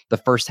saw the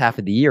first half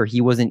of the year,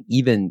 he wasn't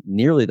even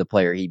nearly the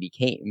player he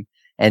became.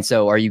 And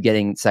so are you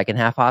getting second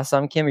half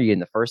Ha-Seong Kim? Are you getting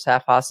the first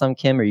half Ha-Seong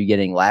Kim? Are you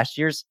getting last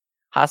year's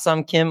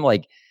Ha-Seong Kim?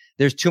 Like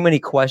there's too many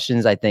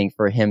questions, I think,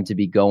 for him to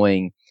be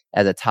going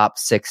as a top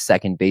 6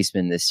 second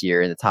baseman this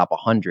year in the top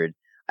 100.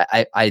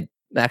 I'm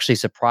actually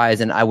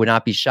surprised, and I would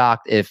not be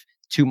shocked if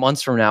 2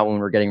 months from now when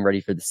we're getting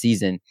ready for the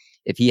season,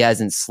 if he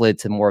hasn't slid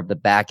to more of the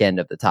back end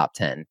of the top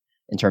 10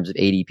 in terms of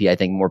ADP. I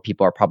think more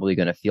people are probably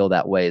going to feel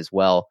that way as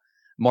well.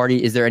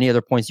 Marty, is there any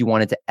other points you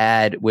wanted to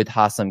add with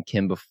Ha-Seong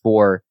Kim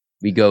before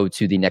we go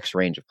to the next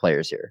range of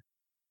players here?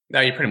 No,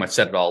 you pretty much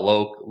said it all.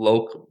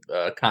 Low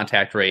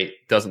contact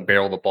rate, doesn't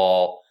barrel the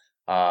ball.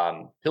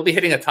 He'll be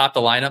hitting atop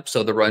the lineup,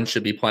 so the run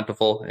should be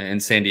plentiful in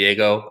San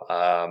Diego.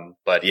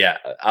 But yeah,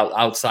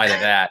 outside of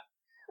that,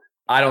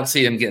 I don't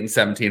see him getting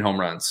 17 home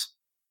runs.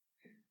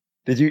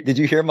 Did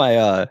you hear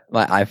my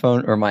my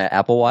iPhone or my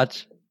Apple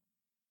Watch?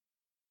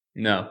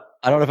 No.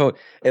 I don't know if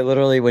it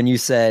literally, when you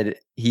said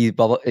you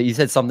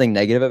said something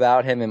negative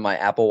about him, and my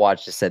Apple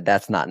Watch just said,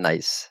 "That's not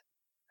nice."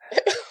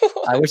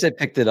 I wish it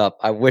picked it up.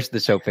 I wish the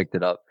show picked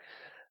it up.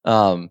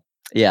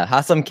 Yeah,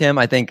 Ha-Seong Kim,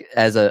 I think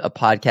as a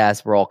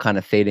podcast, we're all kind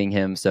of fading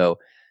him. So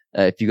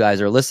if you guys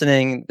are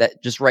listening,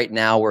 that just right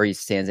now where he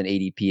stands in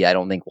ADP, I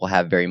don't think we'll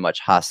have very much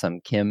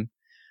Ha-Seong Kim.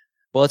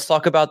 But let's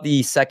talk about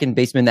the second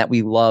baseman that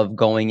we love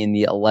going in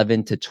the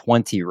 11 to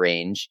 20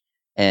 range.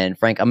 And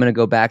Frank, I'm going to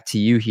go back to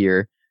you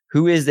here.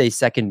 Who is a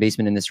second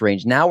baseman in this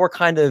range? Now we're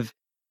kind of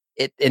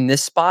in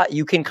this spot.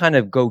 You can kind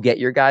of go get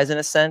your guys in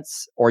a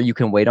sense, or you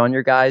can wait on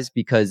your guys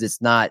because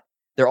it's not,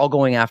 they're all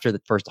going after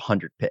the first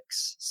 100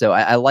 picks. So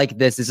I like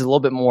this. This is a little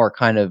bit more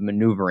kind of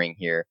maneuvering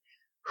here.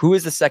 Who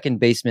is the second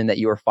baseman that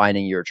you are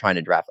finding you're trying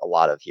to draft a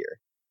lot of here?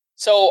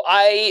 So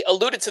I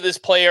alluded to this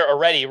player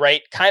already,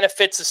 right? Kind of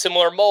fits a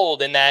similar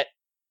mold in that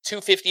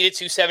 250 to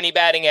 270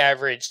 batting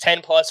average,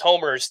 10 plus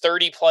homers,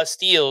 30 plus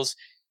steals.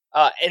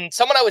 And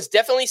someone I was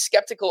definitely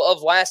skeptical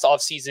of last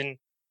offseason,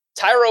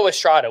 Thairo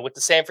Estrada with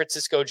the San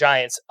Francisco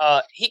Giants.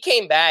 He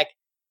came back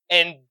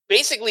and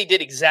basically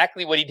did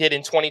exactly what he did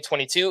in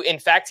 2022. In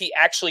fact, he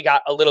actually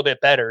got a little bit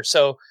better.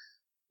 So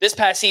this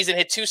past season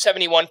hit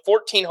 271,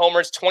 14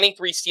 homers,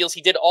 23 steals.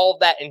 He did all of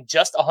that in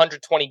just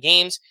 120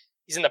 games.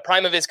 He's in the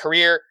prime of his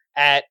career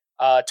at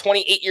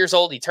 28 years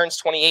old. He turns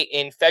 28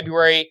 in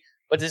February,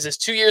 but this is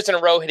 2 years in a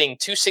row hitting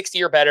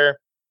 260 or better,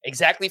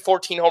 exactly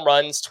 14 home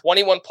runs,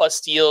 21 plus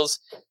steals.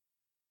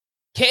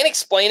 Can't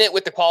explain it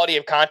with the quality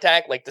of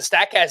contact. Like the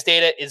StatCast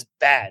data is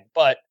bad,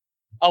 but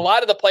a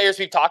lot of the players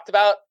we've talked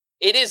about,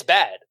 it is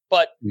bad,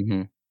 but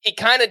he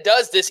kind of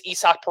does this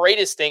Isaac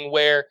Paredes thing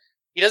where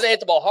he doesn't hit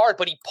the ball hard,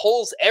 but he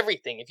pulls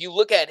everything. If you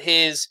look at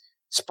his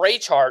spray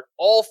chart,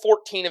 all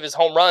 14 of his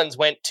home runs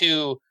went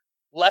to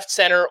left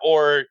center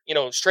or,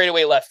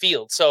 straightaway left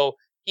field. So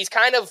he's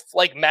kind of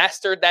like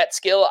mastered that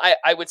skill.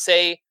 I would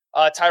say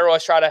Thairo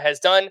Estrada has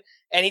done.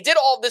 And he did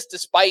all of this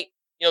despite,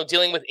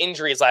 dealing with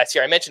injuries last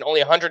year. I mentioned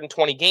only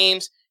 120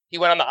 games. He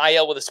went on the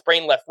IL with a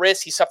sprained left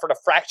wrist. He suffered a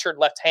fractured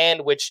left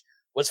hand, which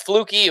was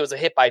fluky. It was a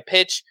hit by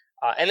pitch.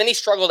 And then he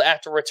struggled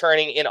after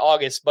returning in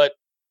August, but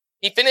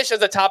he finished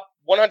as a top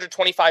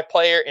 125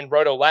 player in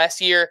Roto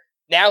last year.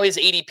 Now his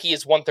ADP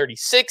is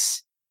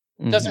 136.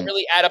 Doesn't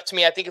really add up to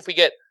me. I think if we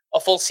get a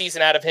full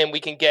season out of him, we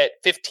can get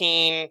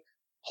 15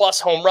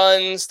 plus home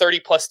runs,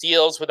 30 plus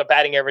steals with a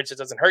batting average that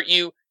doesn't hurt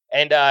you.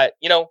 And,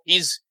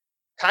 he's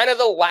kind of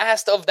the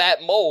last of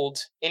that mold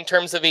in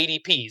terms of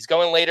ADP. He's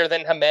going later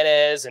than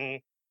Jimenez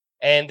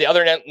and the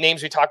other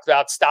names we talked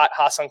about, Stott,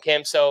 Ha-Seong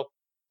Kim. So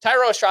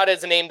Thairo Estrada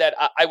is a name that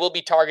I will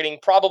be targeting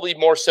probably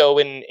more so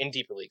in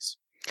deeper leagues.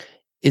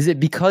 Is it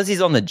because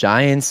he's on the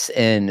Giants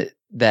and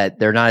that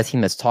they're not a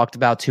team that's talked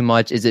about too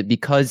much? Is it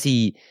because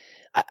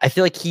I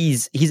feel like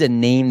he's a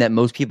name that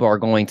most people are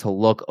going to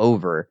look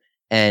over,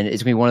 and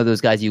it's going to be one of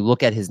those guys you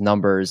look at his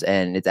numbers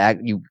and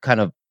you kind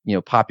of,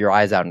 pop your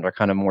eyes out and are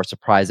kind of more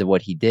surprised at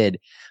what he did.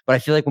 But I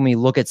feel like when we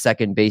look at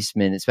second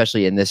baseman,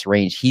 especially in this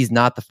range, he's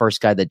not the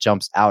first guy that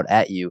jumps out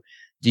at you.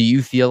 Do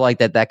you feel like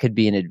that could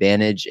be an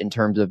advantage in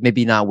terms of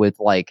maybe not with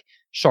like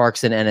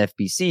Sharks and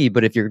NFBC,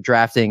 but if you're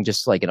drafting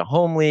just like in a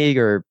home league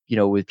or,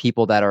 with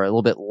people that are a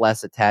little bit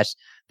less attached,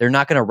 they're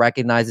not going to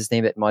recognize his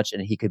name that much,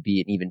 and he could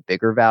be an even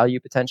bigger value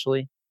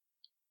potentially?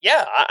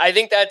 Yeah, I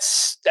think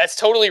that's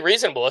totally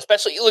reasonable.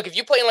 Especially, look, if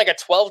you play in like a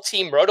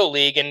 12-team Roto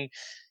league and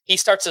he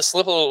starts to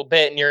slip a little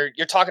bit and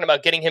you're talking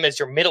about getting him as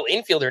your middle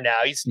infielder now,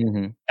 he's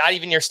not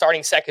even your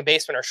starting second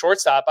baseman or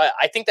shortstop.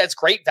 I think that's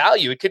great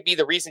value. It could be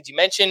the reasons you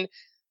mentioned.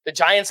 The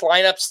Giants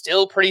lineup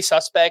still pretty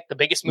suspect. The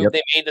biggest move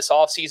they made this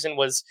offseason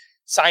was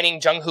signing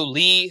Jung-Hoo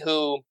Lee,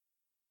 who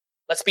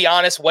let's be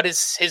honest, what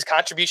is his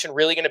contribution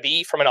really going to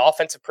be from an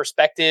offensive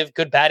perspective?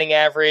 Good batting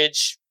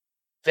average,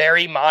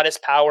 very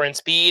modest power and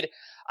speed.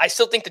 I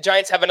still think the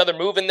Giants have another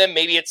move in them.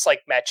 Maybe it's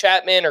like Matt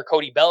Chapman or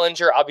Cody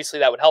Bellinger. Obviously,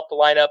 that would help the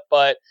lineup.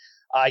 But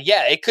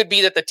it could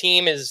be that the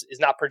team is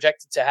not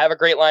projected to have a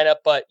great lineup.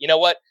 But you know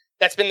what?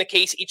 That's been the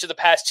case each of the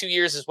past 2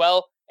 years as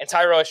well. And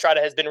Thairo Estrada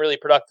has been really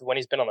productive when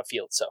he's been on the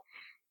field. So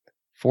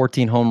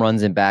 14 home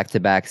runs in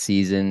back-to-back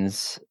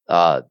seasons.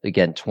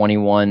 Again,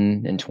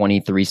 21 and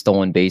 23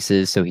 stolen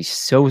bases. So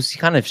he's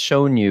kind of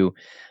shown you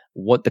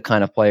what the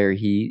kind of player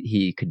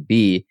he could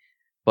be.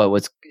 But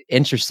what's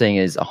interesting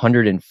is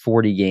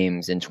 140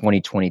 games in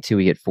 2022,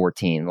 he hit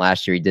 14.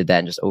 Last year, he did that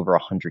in just over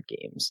 100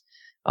 games.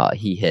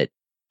 He hit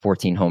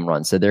 14 home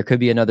runs. So there could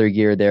be another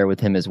year there with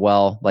him as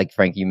well. Like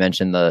Frank, you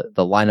mentioned, the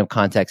lineup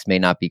context may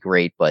not be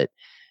great, but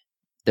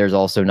there's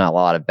also not a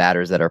lot of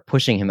batters that are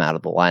pushing him out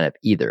of the lineup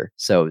either.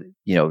 So,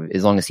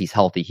 as long as he's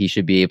healthy, he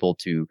should be able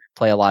to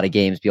play a lot of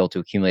games, be able to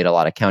accumulate a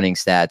lot of counting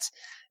stats.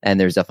 And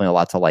there's definitely a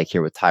lot to like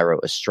here with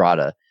Thairo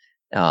Estrada.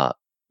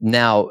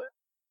 Now,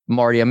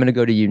 Marty, I'm going to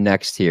go to you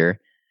next here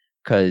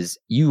because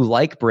you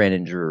like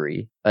Brandon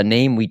Drury, a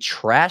name we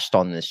trashed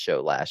on this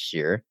show last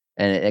year.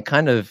 And it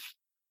kind of...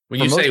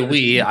 When you say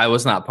we, I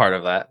was not part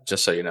of that,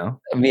 just so you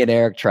know. Me and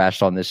Eric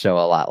trashed on this show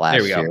a lot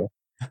last year. Go.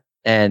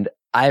 And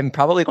I'm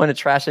probably going to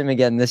trash him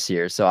again this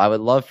year. So I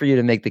would love for you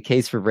to make the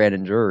case for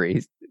Brandon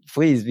Drury,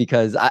 please,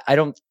 because I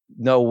don't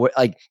know,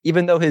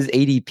 even though his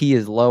ADP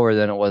is lower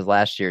than it was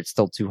last year, it's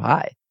still too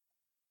high.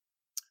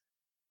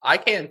 I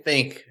can't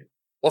think.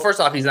 Well,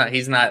 first off, he's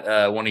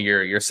not one of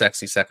your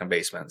sexy second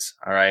basemen.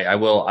 All right, I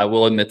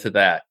will admit to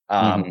that.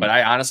 But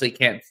I honestly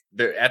can't.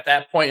 At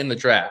that point in the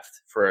draft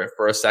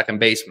for a second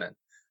baseman,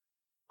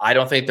 I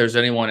don't think there's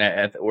anyone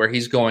at where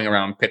he's going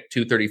around pick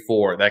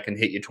 234 that can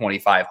hit you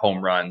 25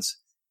 home runs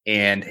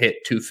and hit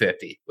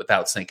 250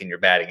 without sinking your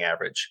batting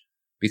average.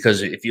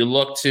 Because if you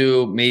look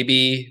to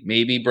maybe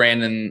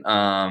Brandon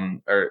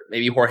or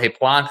maybe Jorge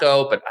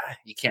Polanco, but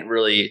you can't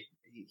really.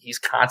 He's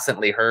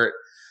constantly hurt.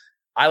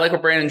 I like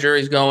where Brandon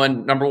Drury's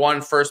going. Number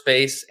one, first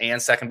base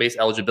and second base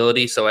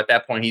eligibility. So at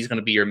that point, he's going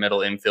to be your middle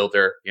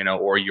infielder,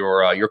 or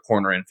your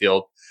corner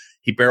infield.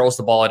 He barrels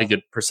the ball at a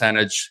good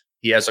percentage.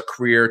 He has a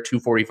career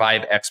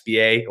 245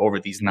 XBA over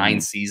these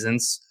 9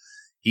 seasons.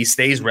 He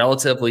stays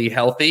relatively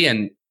healthy,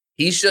 and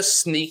he's just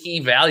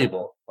sneaky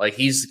valuable. Like,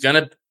 he's going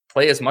to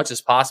play as much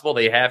as possible.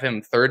 They have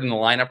him third in the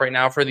lineup right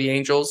now for the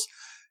Angels.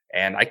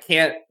 And I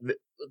can't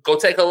go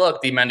take a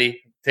look, D-Mendy.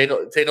 Take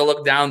a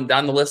look down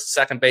the list of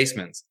second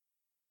basemen.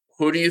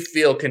 Who do you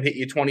feel can hit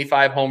you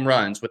 25 home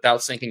runs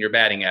without sinking your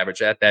batting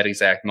average at that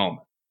exact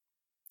moment?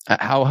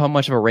 How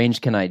much of a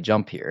range can I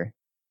jump here?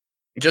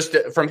 Just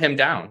from him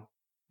down.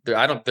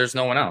 There's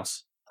no one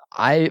else.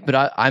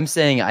 I'm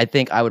saying I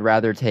think I would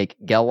rather take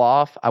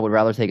Geloff. I would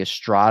rather take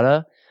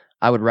Estrada.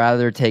 I would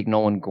rather take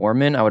Nolan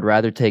Gorman. I would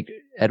rather take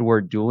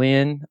Edward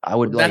Julian.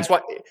 That's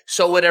why.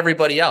 So would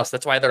everybody else.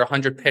 That's why they're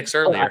 100 picks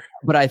earlier.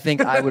 But I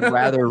think I would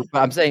rather.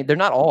 I'm saying they're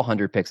not all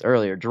 100 picks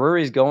earlier.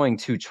 Drury's going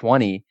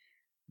 220.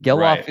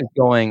 Geloff is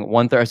going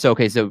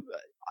 130. So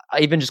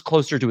even just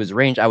closer to his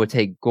range, I would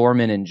take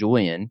Gorman and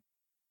Julian,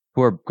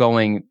 who are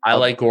going. I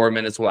like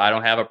Gorman as well. I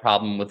don't have a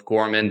problem with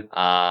Gorman.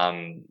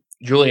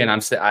 Julian,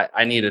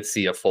 I need to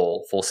see a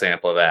full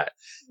sample of that.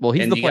 Well,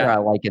 he's the player I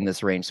like in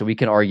this range, so we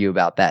can argue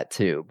about that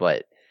too.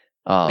 But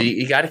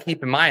you got to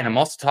keep in mind, I'm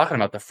also talking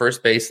about the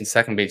first base and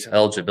second base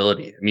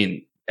eligibility. I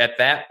mean, at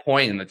that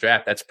point in the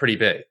draft, that's pretty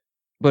big.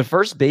 But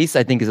first base,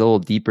 I think, is a little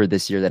deeper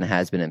this year than it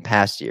has been in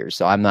past years.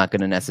 So I'm not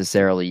going to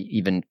necessarily,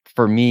 even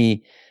for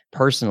me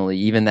personally,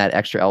 even that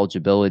extra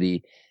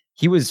eligibility,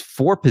 he was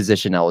 4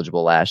 position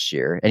eligible last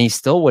year, and he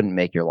still wouldn't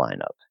make your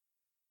lineup.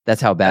 That's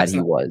how bad he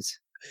was.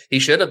 He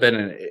should have been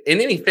in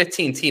any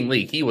 15-team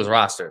league. He was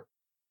rostered.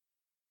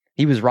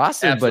 He was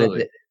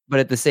rostered, but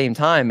at the same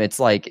time, it's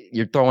like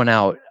I'm throwing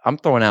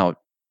out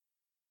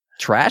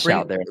trash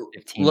out there.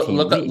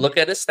 Look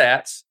at his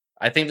stats.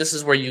 I think this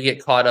is where you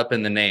get caught up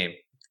in the name.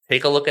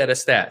 Take a look at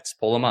his stats.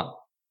 Pull them up.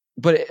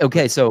 But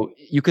okay, so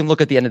you can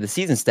look at the end of the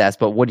season stats,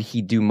 but what did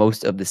he do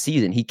most of the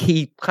season?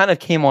 He kind of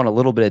came on a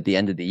little bit at the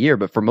end of the year,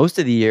 but for most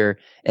of the year,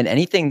 and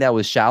anything that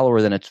was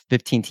shallower than a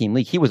 15-team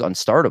league, he was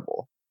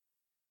unstartable.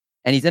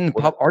 And he's in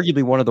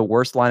arguably one of the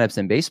worst lineups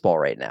in baseball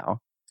right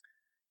now.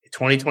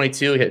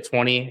 2022, he hit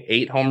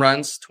 28 home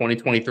runs.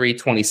 2023,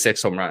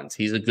 26 home runs.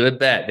 He's a good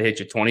bet to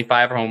hit you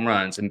 25 home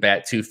runs and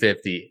bat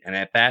 250. And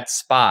at that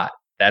spot,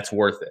 that's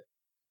worth it.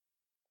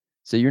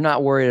 So you're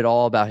not worried at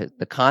all about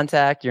the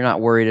contact. You're not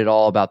worried at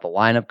all about the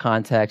lineup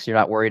context. You're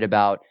not worried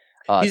about.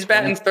 He's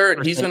batting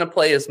third. He's going to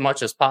play as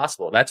much as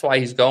possible. That's why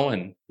he's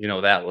going,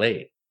 that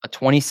late. A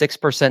 26%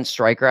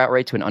 strikeout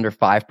rate to an under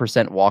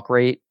 5% walk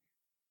rate.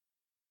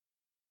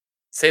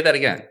 Say that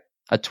again.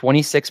 A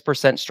 26%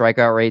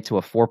 strikeout rate to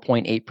a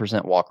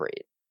 4.8% walk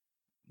rate.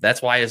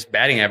 That's why his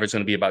batting average is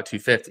going to be about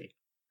 250.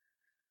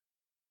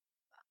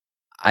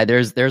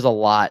 There's a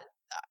lot.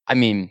 I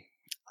mean,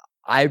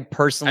 I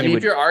personally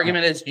if your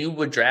argument is you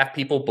would draft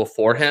people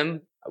before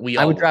him,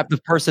 I would draft the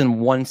person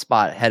one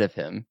spot ahead of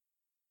him.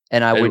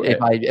 And I would,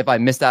 if I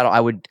missed out,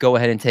 I would go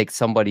ahead and take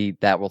somebody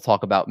that we'll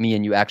talk about. Me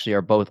and you actually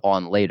are both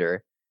on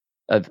later.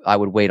 I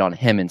would wait on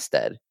him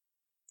instead.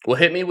 Well,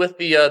 hit me with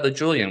the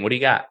Julian. What do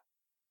you got?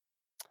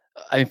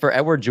 I mean, for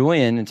Edward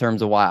Julian, in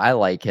terms of why I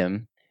like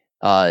him,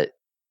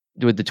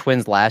 with the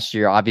Twins last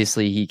year,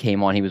 obviously he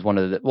came on. He was one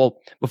of the. Well,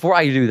 before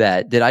I do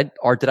that, did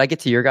I get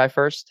to your guy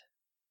first?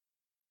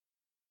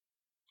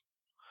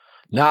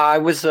 No, I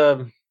was.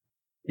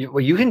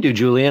 Well, you can do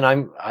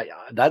Julian.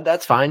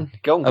 That's fine.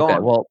 Go okay,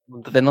 on. Well,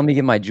 then let me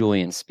give my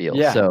Julian spiel.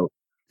 Yeah. So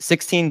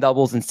 16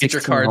 doubles and 16 Get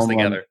your cards home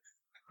together.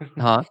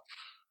 Huh?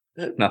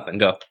 Nothing.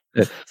 Go.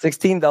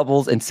 16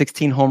 doubles and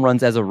 16 home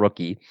runs as a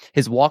rookie.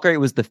 His walk rate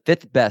was the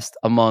 5th best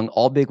among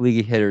all big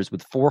league hitters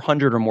with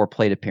 400 or more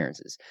plate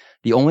appearances.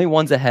 The only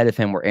ones ahead of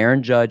him were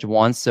Aaron Judge,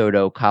 Juan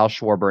Soto, Kyle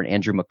Schwarber, and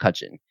Andrew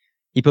McCutchen.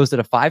 He posted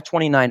a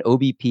 529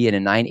 OBP and a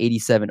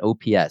 987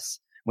 OPS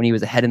when he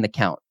was ahead in the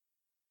count.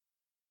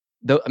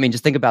 I mean,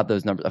 just think about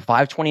those numbers. A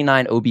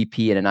 529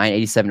 OBP and a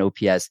 987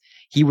 OPS.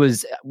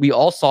 We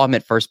all saw him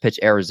at first pitch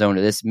Arizona.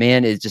 This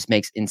man just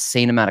makes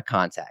insane amount of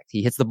contact.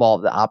 He hits the ball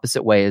the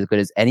opposite way as good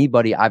as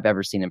anybody I've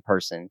ever seen in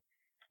person.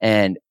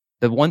 And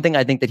the one thing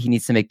I think that he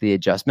needs to make the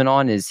adjustment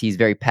on is he's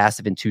very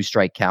passive in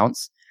 2-strike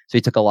counts. So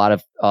he took a lot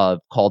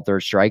of called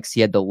third strikes.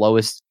 He had the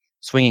lowest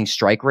swinging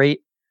strike rate,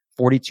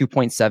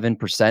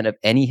 42.7% of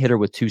any hitter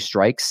with 2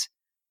 strikes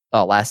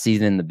last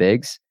season in the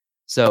bigs.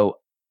 So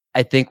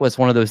I think was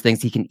one of those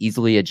things he can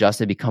easily adjust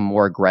and become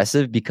more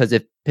aggressive, because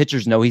if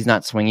pitchers know he's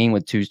not swinging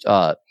with 2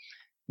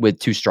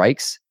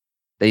 strikes,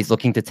 that he's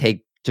looking to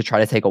try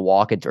to take a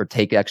walk or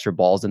take extra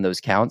balls in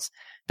those counts,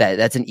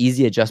 that's an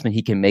easy adjustment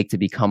he can make to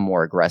become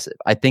more aggressive.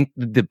 I think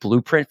the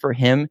blueprint for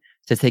him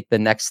to take the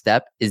next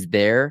step is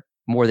there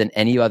more than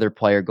any other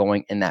player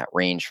going in that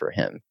range for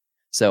him.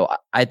 So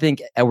I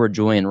think Edward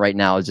Julian right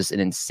now is just an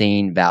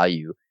insane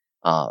value.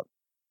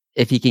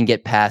 If he can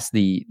get past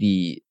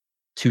the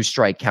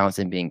 2-strike counts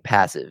and being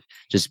passive,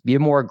 just be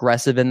more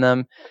aggressive in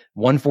them.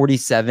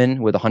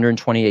 147 with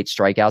 128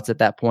 strikeouts at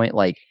that point.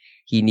 Like,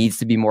 he needs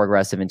to be more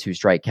aggressive in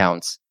 2-strike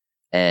counts.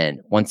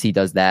 And once he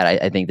does that,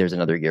 I think there's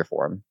another year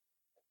for him.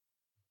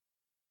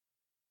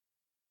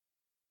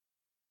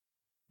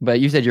 But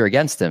you said you're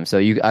against him, so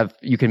you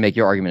can make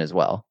your argument as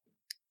well.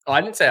 Oh,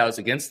 I didn't say I was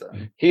against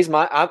him.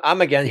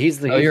 I'm again. He's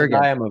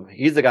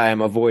the guy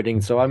I'm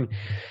avoiding. So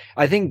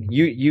I think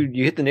you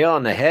hit the nail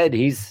on the head.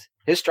 His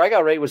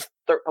strikeout rate was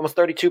almost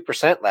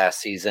 32% last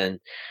season.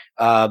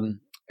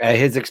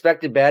 His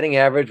expected batting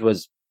average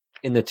was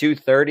in the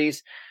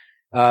 230s.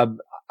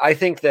 I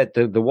think that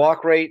the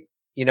walk rate,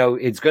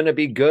 it's going to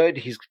be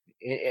good.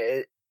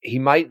 He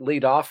might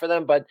lead off for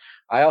them, but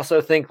I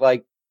also think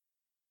like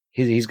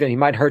he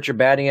might hurt your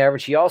batting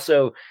average. He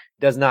also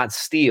does not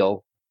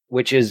steal,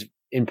 which is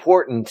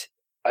important.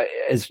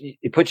 As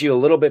it puts you a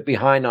little bit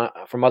behind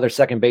from other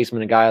second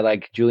basemen, a guy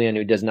like Julian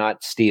who does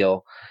not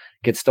steal,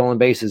 gets stolen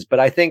bases. But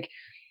I think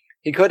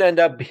he could end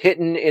up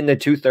hitting in the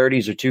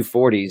 230s or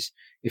 240s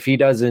if he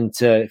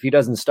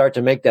doesn't start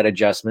to make that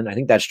adjustment. I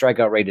think that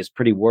strikeout rate is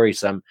pretty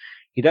worrisome.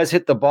 He does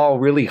hit the ball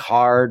really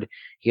hard.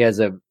 He has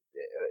a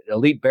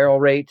elite barrel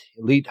rate,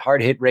 elite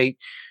hard hit rate,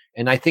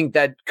 and I think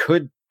that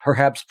could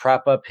perhaps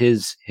prop up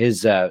his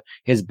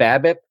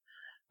BABIP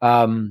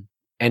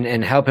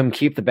and help him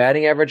keep the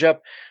batting average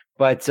up.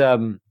 But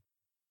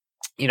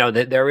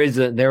there is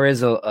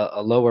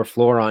a lower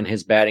floor on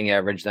his batting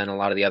average than a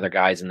lot of the other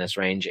guys in this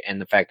range, and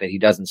the fact that he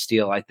doesn't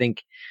steal, I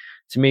think,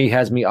 to me,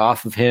 has me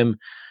off of him.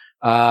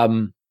 I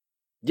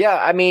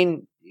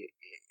mean,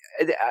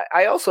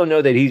 I also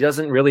know that he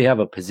doesn't really have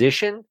a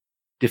position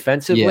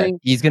defensively. Yeah,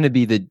 he's going to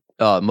be the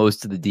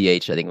most of the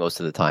DH, I think, most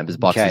of the time. His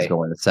box is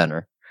going to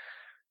center.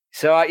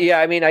 So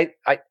I mean,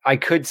 I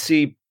could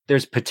see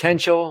there's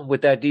potential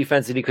with that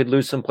defense that he could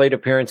lose some plate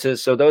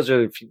appearances. So those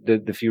are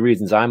the few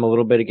reasons I'm a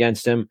little bit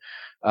against him.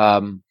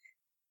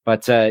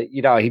 But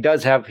he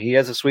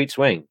has a sweet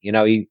swing.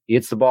 He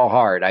hits the ball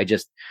hard.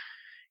 If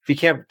he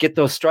can't get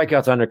those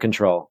strikeouts under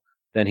control,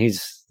 then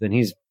he's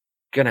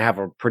going to have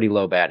a pretty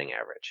low batting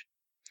average.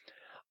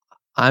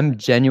 I'm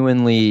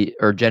generally,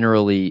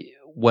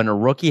 when a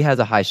rookie has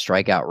a high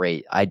strikeout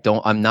rate,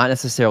 I'm not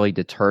necessarily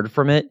deterred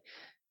from it,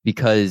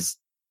 because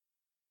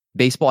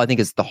baseball, I think,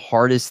 is the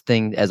hardest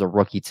thing as a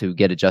rookie to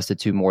get adjusted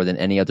to more than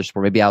any other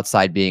sport, maybe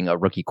outside being a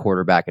rookie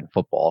quarterback in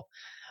football.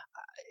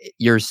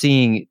 You're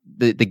seeing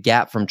the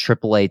gap from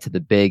AAA to the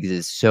bigs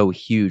is so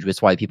huge.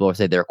 That's why people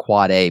say they're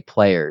quad A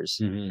players.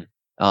 Mm-hmm.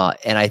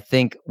 And I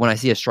think when I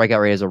see a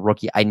strikeout rate as a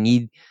rookie, I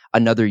need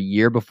another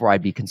year before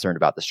I'd be concerned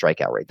about the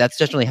strikeout rate. That's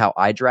generally how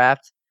I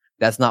draft.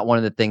 That's not one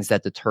of the things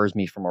that deters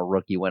me from a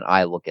rookie when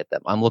I look at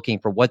them. I'm looking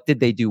for what did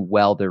they do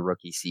well their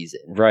rookie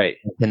season. Right.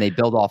 Can they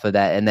build off of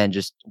that and then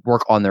just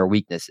work on their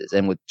weaknesses?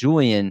 And with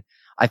Julian,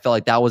 I felt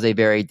like that was a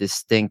very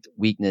distinct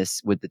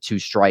weakness with the 2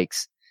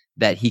 strikes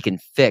that he can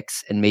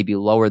fix and maybe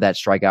lower that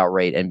strikeout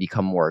rate and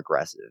become more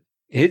aggressive.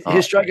 His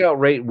strikeout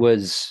rate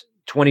was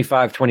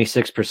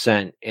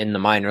 26% in the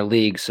minor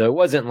league. So it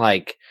wasn't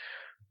like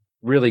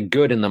really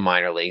good in the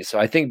minor league. So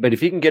I think, but if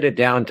he can get it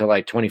down to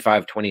like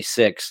 25,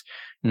 26,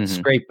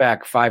 scrape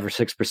back 5 or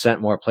 6%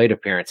 more plate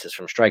appearances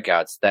from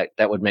strikeouts,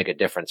 that would make a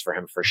difference for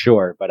him for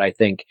sure. But I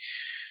think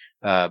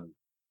the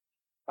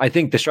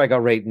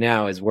strikeout rate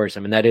now is worse. I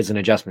mean, that is an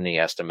adjustment he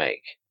has to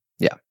make.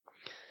 Yeah.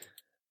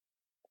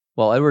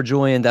 Well, Edward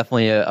Julian,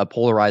 definitely a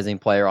polarizing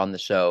player on the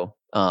show.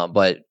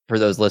 But for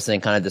those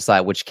listening, kind of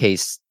decide which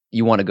case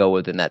you want to go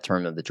with in that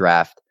term of the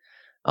draft.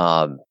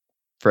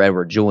 For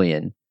Edward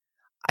Julian,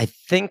 I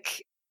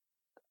think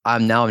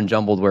I'm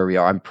jumbled where we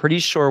are. I'm pretty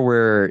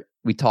sure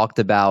we talked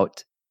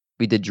about,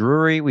 we did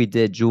Drury, we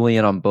did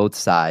Julian on both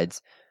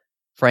sides.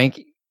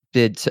 Frank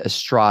did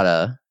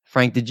Estrada.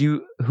 Frank,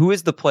 who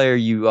is the player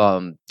you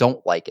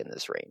don't like in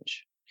this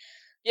range?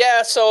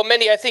 Yeah, so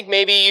Mendy, I think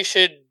maybe you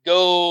should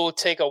go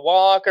take a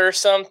walk or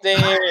something.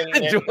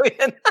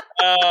 Julian.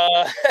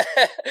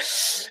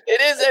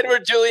 It is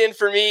Edward Julian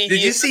for me.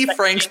 Did you see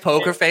Frank's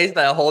poker face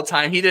that whole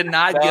time? He did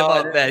not give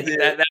up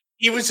that.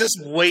 He was just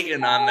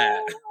waiting on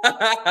that. Yeah,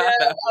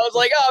 I was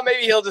like, oh,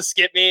 maybe he'll just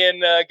skip me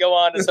and go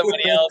on to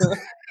somebody else.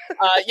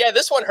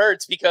 This one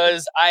hurts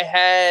because I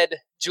had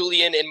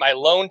Julian in my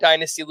lone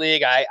dynasty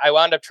league. I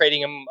wound up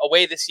trading him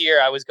away this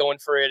year. I was going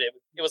for it.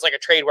 It was like a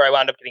trade where I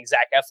wound up getting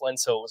Zach Eflin,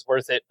 so it was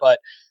worth it. But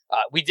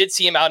we did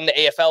see him out in the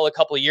AFL a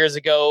couple of years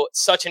ago.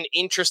 Such an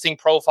interesting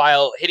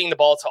profile, hitting the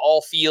ball to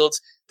all fields.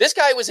 This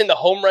guy was in the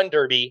home run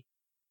derby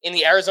in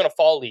the Arizona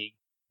Fall League,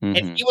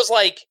 and he was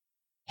like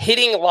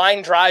hitting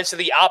line drives to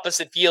the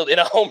opposite field in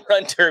a home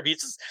run derby.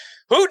 It's just,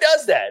 who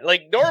does that?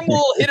 Like,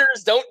 normal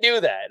hitters don't do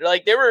that.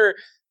 Like, there were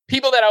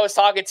people that I was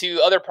talking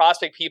to, other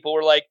prospect people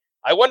were like,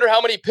 I wonder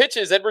how many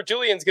pitches Edward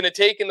Julian's going to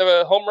take in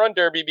the home run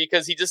derby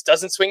because he just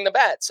doesn't swing the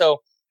bat.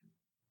 So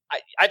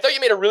I thought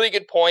you made a really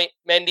good point,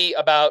 Mendy,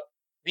 about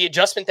the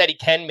adjustment that he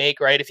can make,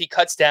 right? If he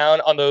cuts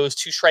down on those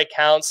 2 strike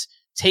counts,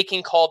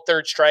 taking called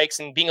third strikes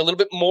and being a little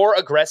bit more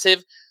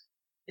aggressive.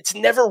 It's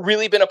never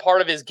really been a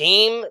part of his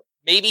game.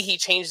 Maybe he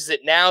changes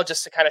it now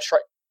just to kind of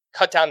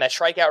cut down that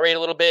strikeout rate a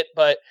little bit.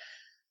 But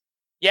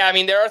yeah, I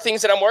mean, there are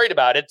things that I'm worried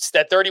about. It's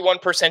that 31%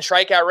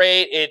 strikeout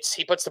rate.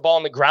 He puts the ball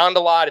on the ground a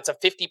lot. It's a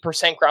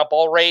 50% ground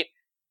ball rate.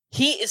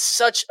 He is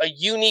such a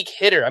unique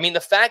hitter. I mean, the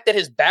fact that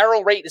his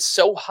barrel rate is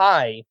so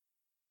high,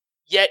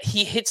 yet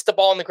he hits the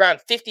ball on the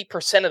ground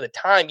 50% of the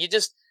time. You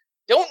just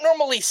don't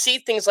normally see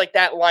things like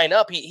that line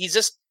up.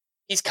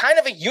 He's kind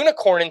of a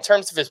unicorn in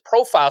terms of his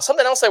profile.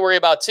 Something else I worry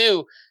about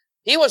too,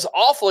 he was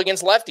awful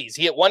against lefties.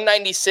 He hit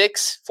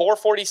 196,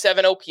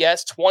 447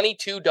 OPS,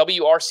 22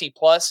 WRC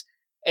plus,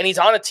 and he's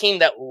on a team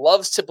that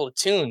loves to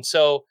platoon.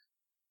 So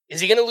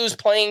is he going to lose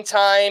playing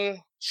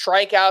time?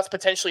 Strikeouts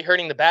potentially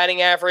hurting the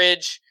batting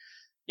average.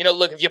 You know,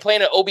 look, if you play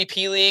in an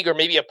OBP league or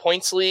maybe a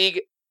points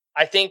league,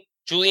 I think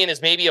Julian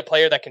is maybe a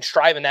player that can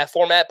strive in that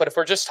format. But if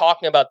we're just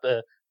talking about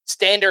the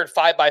standard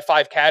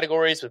 5x5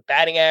 categories with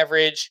batting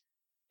average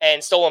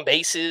and stolen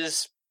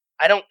bases,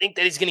 I don't think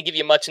that he's going to give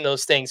you much in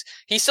those things.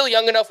 He's still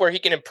young enough where he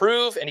can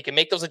improve and he can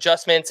make those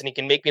adjustments and he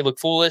can make me look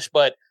foolish,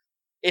 but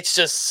it's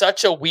just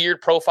such a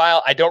weird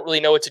profile. I don't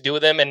really know what to do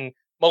with him. And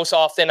most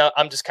often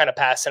I'm just kind of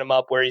passing him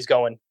up where he's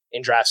going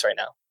in drafts right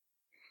now.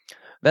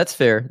 That's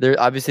fair. There,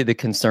 obviously the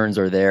concerns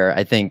are there.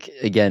 I think,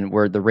 again,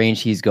 where the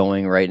range he's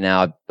going right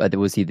now,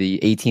 was he the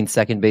 18th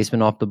second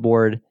baseman off the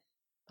board?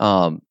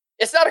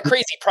 It's not a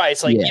crazy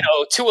price. Like,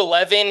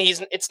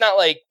 211, it's not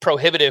like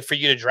prohibitive for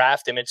you to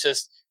draft him. It's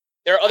just,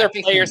 there are other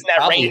players in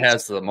that range. He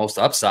has the most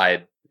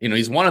upside. You know,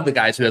 he's one of the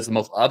guys who has the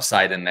most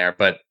upside in there,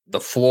 but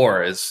the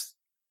floor is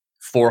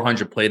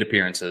 400 plate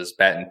appearances,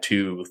 batting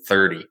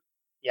 230.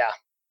 Yeah.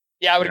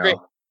 Yeah, I would agree.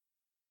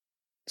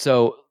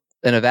 So,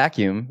 in a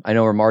vacuum, I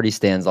know where Marty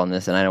stands on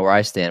this, and I know where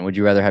I stand. Would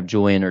you rather have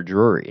Julian or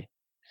Drury?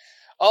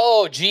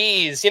 Oh,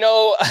 geez.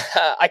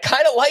 I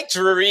kind of like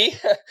Drury.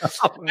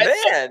 Oh,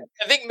 man.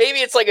 I think maybe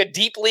it's like a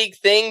deep league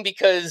thing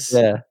because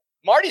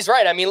Marty's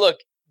right. I mean, look,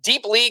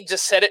 deep league,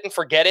 just set it and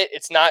forget it.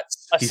 It's not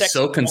a He's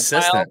so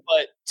consistent. Profile,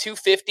 but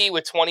 250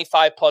 with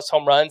 25 plus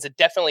home runs, it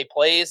definitely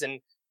plays.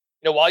 And,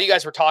 while you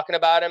guys were talking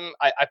about him,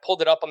 I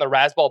pulled it up on the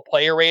Razzball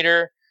Player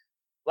Rater.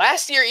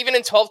 Last year, even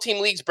in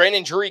 12-team leagues,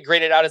 Brandon Drury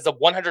graded out as the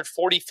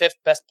 145th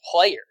best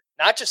player,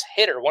 not just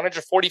hitter,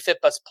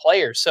 145th best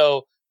player.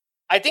 So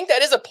I think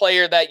that is a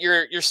player that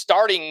you're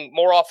starting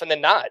more often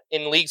than not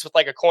in leagues with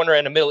like a corner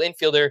and a middle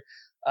infielder.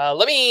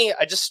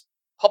 I just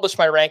published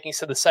my rankings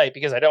to the site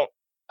because I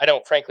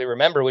don't frankly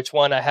remember which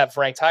one I have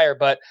ranked higher,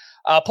 but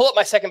pull up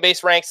my second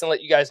base ranks and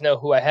let you guys know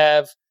who I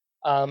have.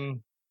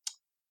 I'm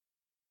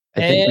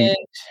going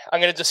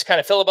to just kind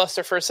of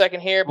filibuster for a second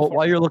here.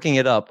 While you're looking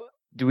it up,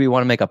 do we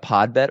want to make a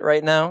pod bet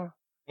right now?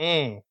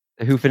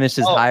 Who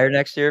finishes higher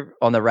next year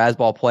on the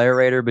Razzball Player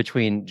Rater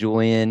between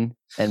Julian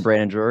and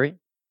Brandon Drury?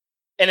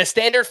 In a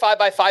standard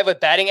 5x5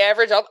 with batting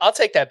average, I'll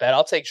take that bet.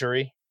 I'll take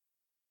Drury.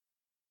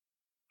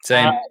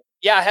 Same.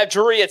 Yeah, I have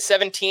Drury at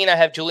 17. I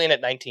have Julian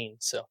at 19.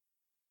 So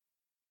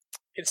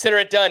consider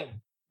it done.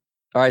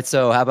 All right.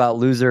 So how about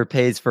loser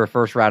pays for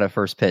first round of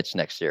first pitch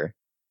next year?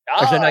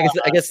 Actually, no,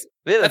 I guess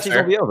that season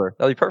will be over.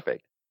 That'll be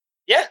perfect.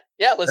 Yeah.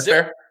 Let's do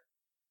it.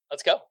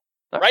 Let's go.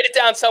 Write it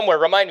down somewhere.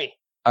 Remind me.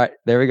 All right.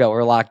 There we go.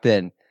 We're locked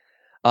in.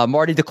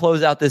 Marty, to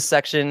close out this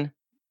section,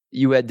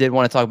 you did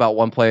want to talk about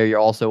one player you're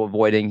also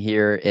avoiding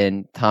here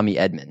in Tommy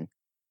Edman.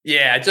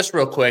 Yeah, just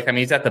real quick. I mean,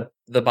 he's at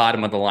the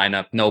bottom of the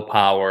lineup, no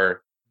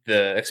power.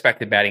 The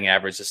expected batting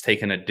average is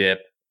taking a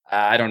dip.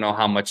 I don't know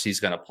how much he's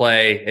going to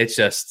play. It's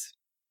just,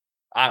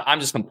 I'm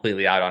just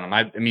completely out on him.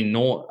 I mean,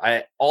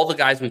 all the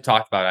guys we've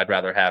talked about, I'd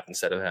rather have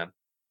instead of him.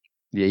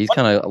 Yeah, he's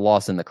kind of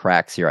lost in the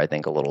cracks here, I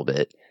think, a little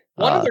bit.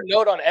 One other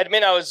note on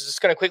Edman, I was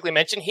just going to quickly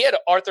mention, he had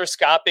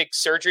arthroscopic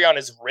surgery on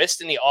his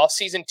wrist in the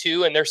offseason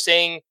too, and they're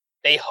saying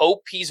they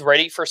hope he's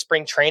ready for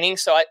spring training.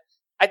 So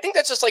I think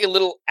that's just like a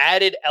little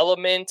added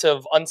element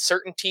of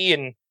uncertainty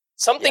and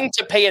something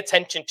to pay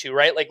attention to,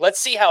 right? Like, let's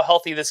see how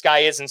healthy this guy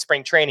is in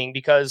spring training,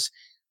 because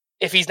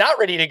if he's not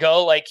ready to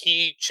go, like,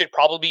 he should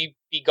probably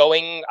be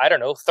going, I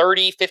don't know,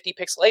 30, 50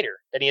 picks later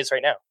than he is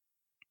right now.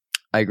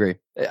 I agree.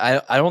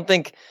 I don't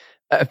think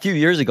a few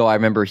years ago, I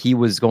remember he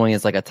was going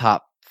as like a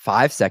top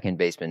 5 second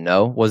baseman.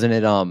 No, wasn't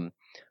it?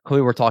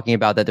 We were talking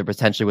about that there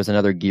potentially was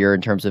another gear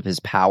in terms of his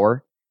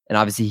power. And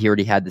obviously he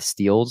already had the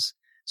steals.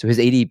 So his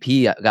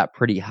ADP got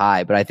pretty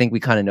high, but I think we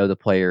kind of know the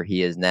player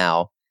he is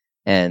now.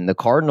 And the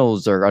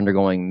Cardinals are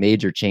undergoing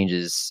major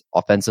changes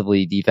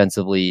offensively,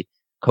 defensively,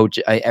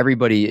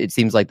 everybody. It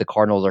seems like the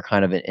Cardinals are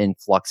kind of an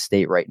influx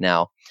state right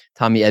now.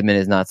 Tommy Edman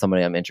is not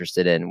somebody I'm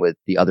interested in with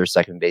the other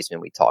second baseman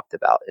we talked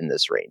about in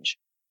this range.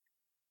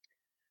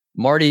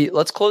 Marty,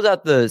 let's close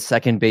out the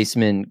second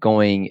baseman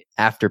going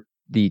after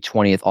the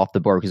 20th off the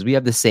board, because we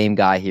have the same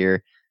guy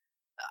here.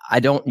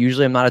 I'm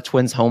not a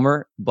Twins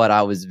homer, but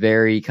I was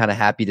very kind of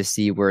happy to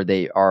see where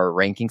they are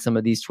ranking some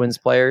of these Twins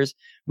players.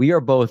 We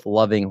are both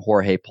loving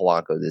Jorge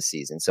Polanco this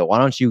season. So why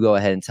don't you go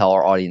ahead and tell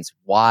our audience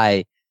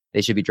why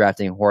they should be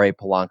drafting Jorge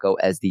Polanco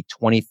as the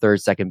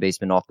 23rd second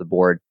baseman off the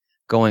board,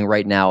 going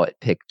right now at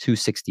pick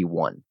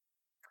 261.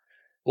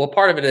 Well,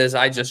 part of it is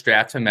I just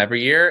draft him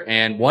every year,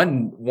 and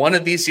one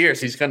of these years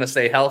he's going to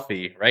stay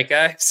healthy, right,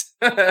 guys?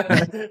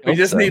 we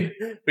just need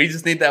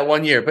that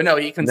 1 year. But no,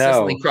 he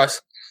consistently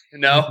crushes.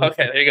 No,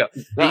 okay, there you go.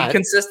 He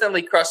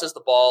consistently crushes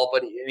the ball,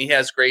 but he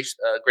has great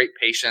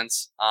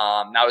patience.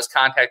 Now his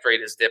contact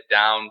rate has dipped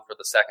down for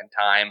the second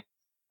time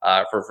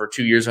for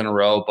 2 years in a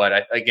row. But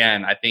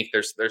I think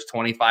there's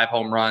 25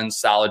 home runs,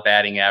 solid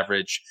batting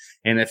average.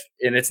 And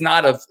it's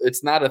not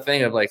a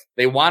thing of like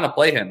they want to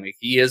play him. Like,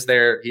 he is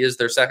their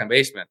second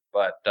baseman,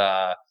 but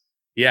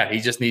he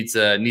just needs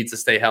to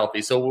stay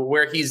healthy. So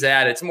where he's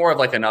at, it's more of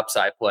like an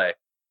upside play.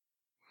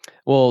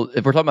 Well,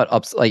 if we're talking about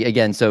ups, like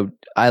again, so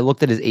I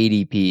looked at his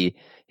ADP.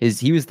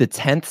 He was the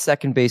 10th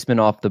second baseman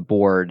off the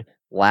board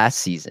last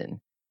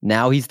season.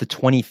 Now he's the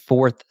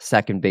 24th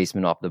second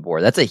baseman off the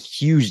board. That's a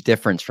huge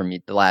difference from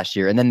the last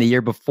year. And then the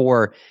year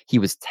before, he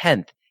was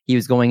 10th. He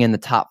was going in the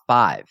top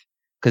 5.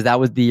 Because that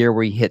was the year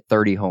where he hit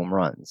 30 home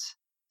runs.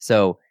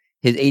 So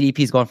his ADP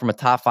has gone from a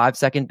top 5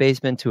 second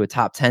baseman to a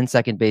top 10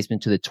 second baseman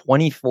to the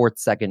 24th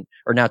second,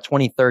 or now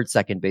 23rd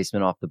second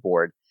baseman off the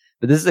board.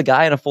 But this is a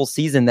guy in a full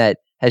season that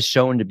has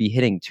shown to be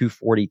hitting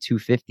 240,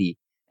 250.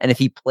 And if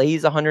he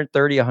plays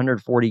 130,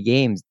 140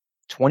 games,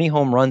 20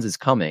 home runs is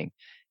coming.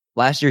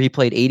 Last year, he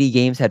played 80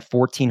 games, had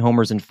 14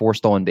 homers and 4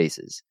 stolen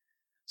bases.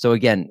 So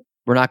again,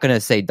 we're not going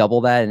to say double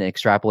that and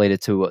extrapolate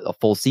it to a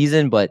full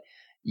season, but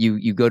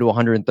you go to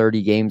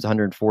 130 games,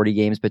 140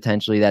 games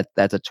potentially.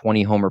 That's a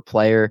 20 homer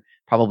player,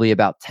 probably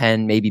about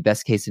 10, maybe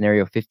best case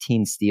scenario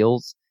 15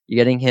 steals. You're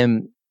getting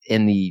him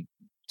in the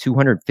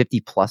 250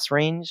 plus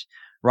range.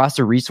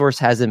 Roster Resource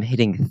has him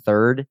hitting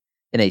 3rd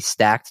in a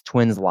stacked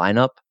Twins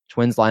lineup.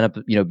 Twins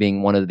lineup,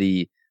 being one of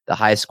the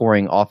highest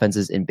scoring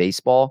offenses in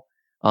baseball.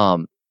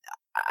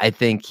 I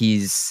think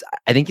he's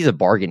a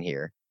bargain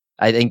here.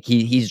 I think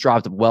he's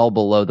dropped well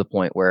below the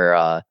point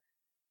where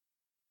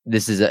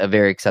this is a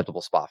very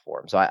acceptable spot for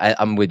him. So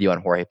I'm with you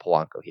on Jorge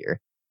Polanco here.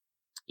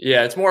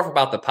 Yeah, it's more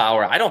about the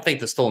power. I don't think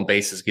the stolen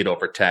bases get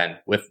over 10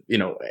 with,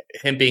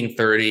 him being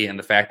 30 and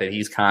the fact that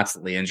he's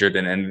constantly injured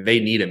and they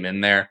need him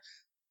in there.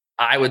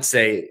 I would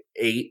say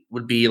 8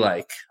 would be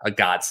like a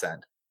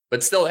godsend,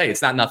 but still, hey,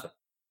 it's not nothing.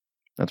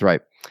 That's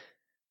right.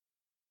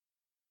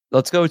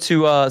 Let's go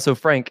to, so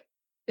Frank,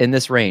 in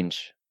this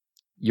range,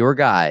 your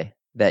guy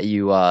that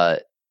you,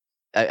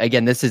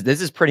 again, this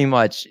is pretty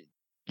much,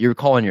 you're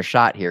calling your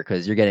shot here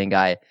because you're getting a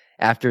guy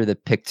after the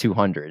pick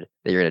 200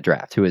 that you're going to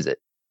draft. Who is it?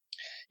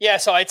 Yeah,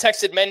 so I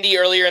texted Mendy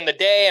earlier in the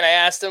day and I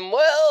asked him,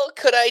 well,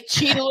 could I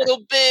cheat a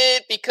little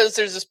bit because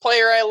there's this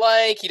player I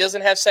like. He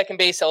doesn't have second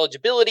base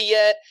eligibility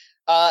yet.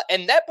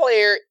 And that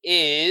player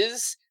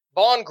is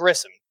Vaughn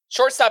Grissom.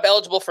 Shortstop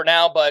eligible for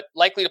now, but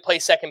likely to play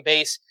second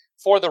base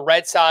for the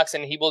Red Sox,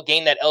 and he will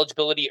gain that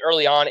eligibility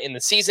early on in the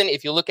season.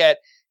 If you look at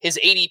his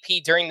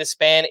ADP during the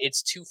span,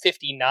 it's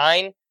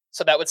 259.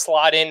 So that would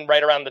slot in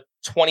right around the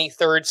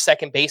 23rd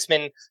second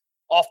baseman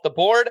off the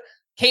board.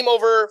 Came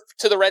over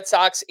to the Red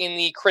Sox in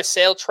the Chris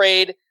Sale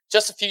trade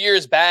just a few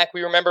years back.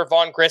 We remember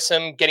Vaughn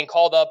Grissom getting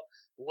called up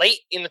late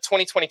in the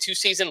 2022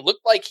 season.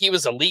 Looked like he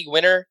was a league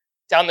winner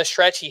down the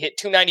stretch. He hit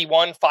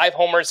 291, 5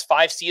 homers,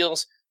 5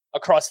 steals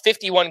across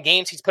 51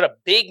 games. He's put up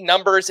big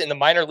numbers in the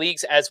minor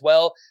leagues as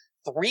well.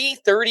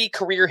 330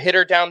 career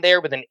hitter down there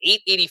with an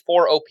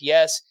 884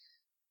 OPS.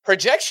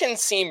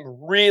 projections seem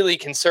really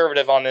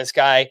conservative on this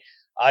guy.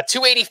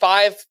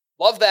 285,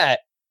 love that.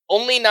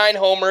 Only 9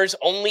 homers,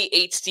 only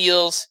 8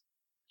 steals.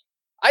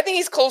 I think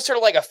he's closer to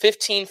like a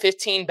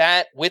 15-15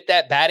 bat with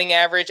that batting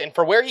average. And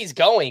for where he's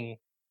going,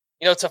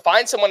 to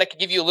find someone that could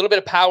give you a little bit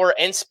of power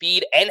and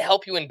speed and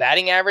help you in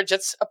batting average,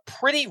 that's a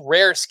pretty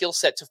rare skill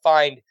set to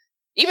find,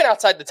 even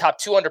outside the top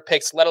 200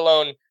 picks, let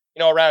alone,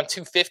 around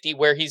 250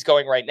 where he's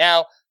going right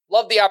now.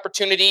 Love the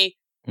opportunity.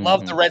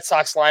 Love the Red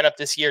Sox lineup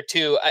this year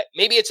too.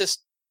 Maybe it's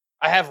just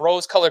I have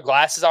rose-colored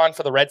glasses on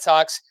for the Red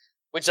Sox,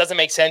 which doesn't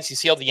make sense. You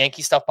see all the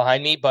Yankee stuff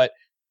behind me, but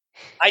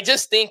I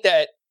just think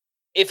that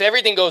if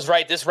everything goes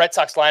right, this Red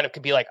Sox lineup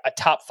could be like a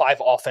top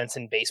 5 offense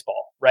in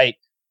baseball, right?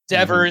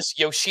 Devers,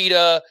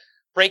 Yoshida,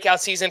 breakout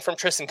season from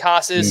Tristan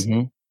Casas,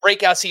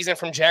 breakout season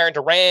from Jarren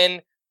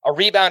Duran, a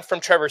rebound from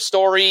Trevor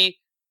Story.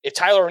 If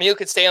Tyler O'Neill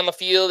could stay on the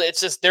field, it's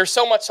just there's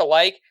so much to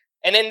like.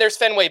 And then there's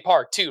Fenway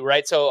Park too,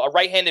 right? So a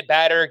right-handed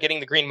batter getting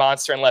the green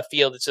monster in left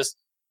field. It's just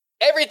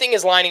everything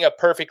is lining up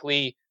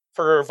perfectly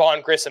for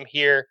Vaughn Grissom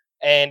here.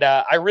 And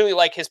I really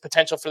like his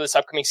potential for this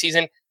upcoming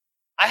season.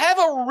 I have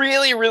a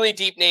really, really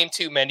deep name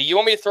too, Mendy. You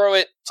want me to throw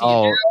it to you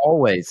now?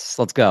 Always.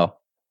 Let's go.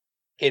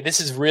 Okay,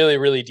 this is really,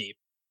 really deep.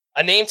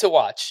 A name to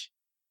watch.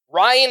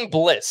 Ryan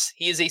Bliss.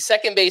 He is a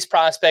second base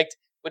prospect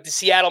with the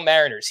Seattle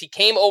Mariners. He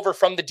came over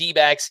from the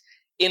D-backs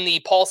in the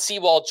Paul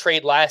Sewald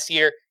trade last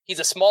year. He's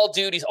a small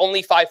dude. He's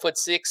only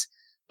 5'6",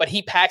 but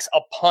he packs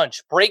a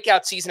punch.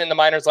 Breakout season in the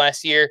minors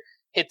last year.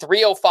 Hit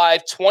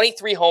 305,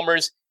 23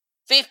 homers,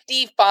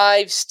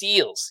 55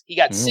 steals. He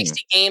got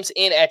 60 games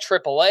in at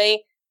AAA.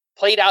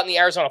 Played out in the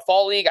Arizona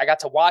Fall League. I got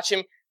to watch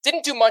him.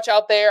 Didn't do much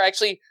out there. I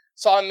actually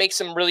saw him make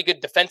some really good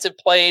defensive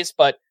plays,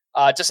 but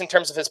just in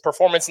terms of his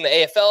performance in the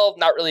AFL,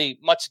 not really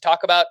much to talk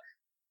about.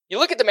 You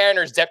look at the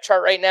Mariners depth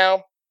chart right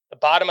now, the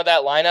bottom of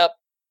that lineup,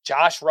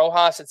 Josh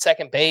Rojas at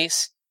second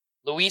base,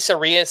 Luis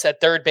Arias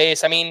at third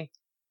base. I mean,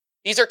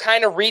 these are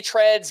kind of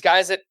retreads,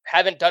 guys that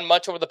haven't done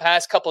much over the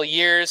past couple of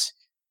years.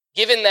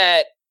 Given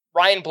that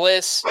Ryan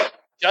Bliss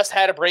just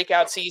had a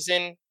breakout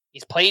season,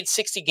 he's played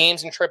 60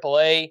 games in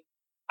AAA,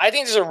 I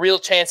think there's a real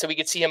chance that we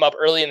could see him up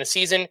early in the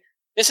season.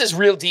 This is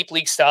real deep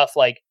league stuff,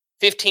 like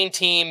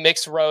 15-team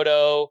mixed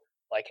roto,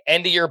 like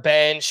end of your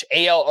bench,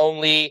 AL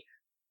only,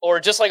 or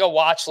just like a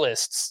watch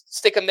list.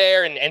 Stick him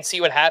there and see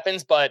what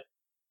happens. But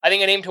I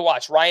think a name to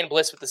watch, Ryan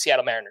Bliss with the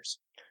Seattle Mariners.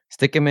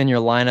 Stick him in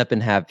your lineup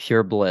and have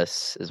pure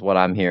bliss is what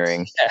I'm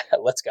hearing.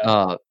 Let's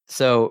go.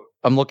 So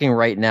I'm looking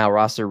right now,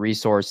 roster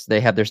resource.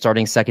 They have their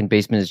starting second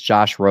baseman is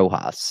Josh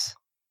Rojas.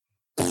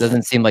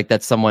 Doesn't seem like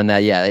that's someone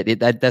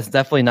that, that's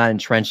definitely not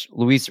entrenched.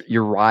 Luis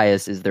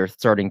Urias is their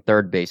starting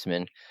third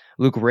baseman.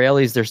 Luke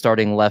Raley is their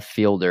starting left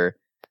fielder.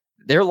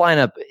 Their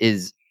lineup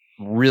is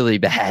really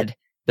bad.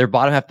 Their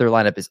bottom half of their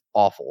lineup is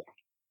awful.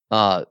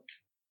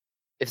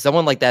 If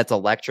someone like that's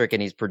electric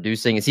and he's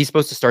producing, is he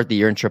supposed to start the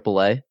year in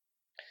AAA?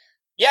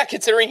 Yeah,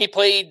 considering he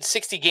played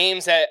 60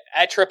 games at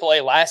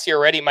AAA last year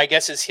already, my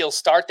guess is he'll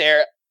start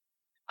there.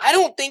 I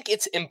don't think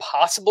it's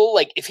impossible.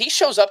 Like, if he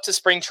shows up to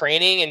spring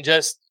training and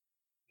just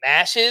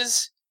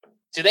mashes,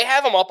 do they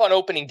have him up on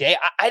opening day?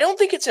 I don't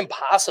think it's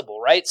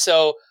impossible, right?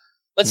 So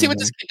let's see what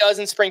this kid does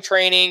in spring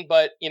training.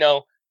 But,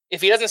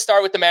 if he doesn't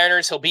start with the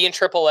Mariners, he'll be in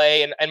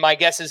AAA, and my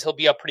guess is he'll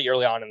be up pretty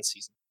early on in the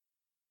season.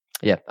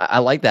 Yeah, I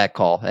like that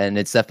call, and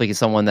it's definitely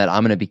someone that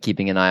I'm going to be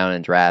keeping an eye on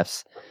in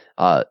drafts.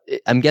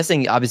 I'm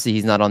guessing, obviously,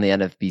 he's not on the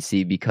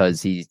NFBC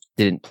because he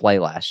didn't play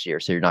last year,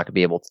 so you're not going to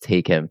be able to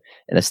take him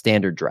in a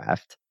standard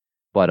draft.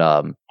 But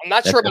I'm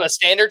not sure about a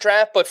standard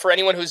draft, but for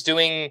anyone who's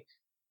doing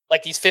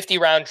like these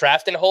 50-round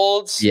draft and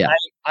holds, yeah.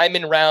 I'm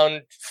in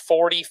round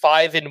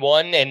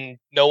 45-1, and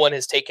no one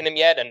has taken him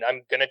yet, and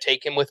I'm going to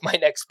take him with my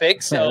next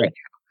pick. So,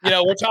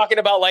 we're talking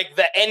about like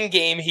the end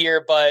game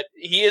here, but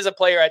he is a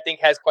player I think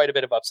has quite a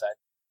bit of upside.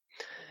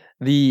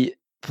 The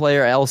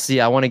player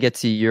LC, I want to get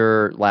to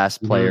your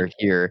last player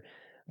here.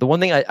 The one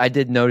thing I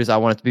did notice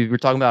we were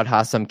talking about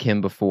Ha-Seong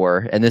Kim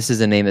before, and this is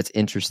a name that's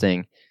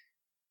interesting.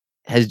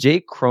 Has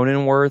Jake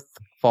Cronenworth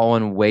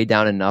fallen way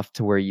down enough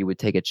to where you would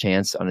take a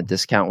chance on a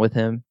discount with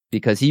him?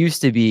 Because he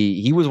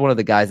was one of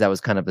the guys that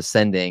was kind of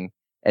ascending,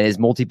 and his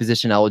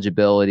multi-position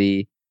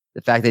eligibility,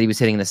 the fact that he was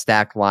hitting the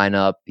stacked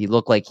lineup, he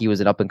looked like he was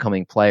an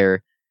up-and-coming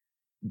player.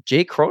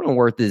 Jake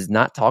Cronenworth is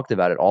not talked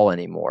about at all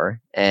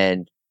anymore.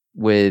 And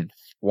with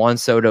Juan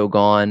Soto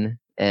gone,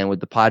 and with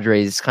the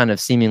Padres kind of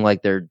seeming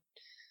like they're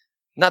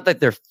not that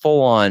they're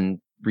full on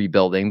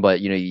rebuilding,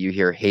 but you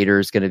hear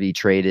Hader's going to be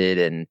traded,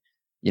 and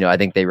I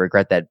think they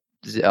regret that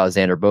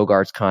Xander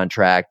Bogaerts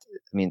contract.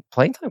 I mean,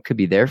 playing time could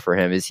be there for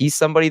him. Is he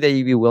somebody that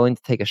you'd be willing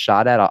to take a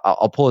shot at?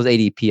 I'll pull his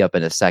ADP up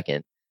in a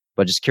second,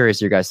 but just curious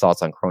your guys'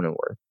 thoughts on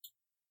Cronenworth.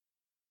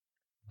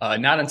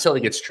 Not until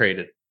he gets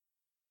traded.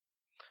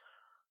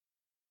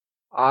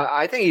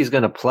 I think he's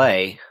going to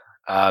play.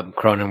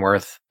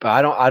 Cronenworth,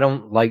 but I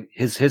don't like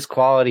his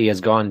quality has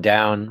gone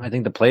down. I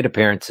think the plate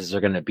appearances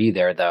are going to be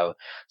there though.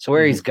 So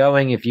where he's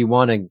going, if you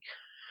want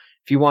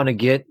to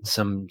get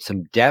some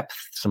depth,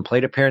 some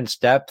plate appearance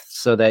depth,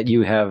 so that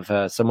you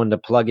have someone to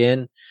plug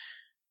in.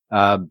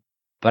 But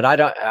I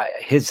don't.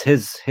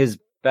 His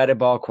batted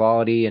ball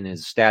quality and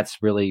his stats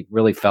really,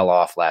 really fell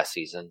off last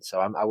season. So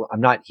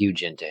I'm not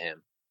huge into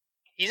him.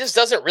 He just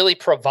doesn't really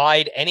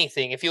provide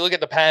anything. If you look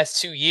at the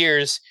past 2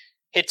 years,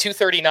 hit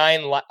 239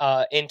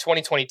 in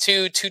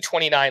 2022,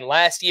 229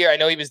 last year. I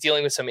know he was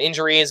dealing with some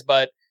injuries,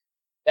 but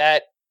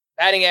that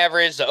batting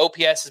average, the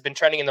OPS has been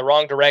trending in the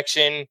wrong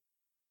direction.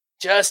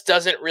 Just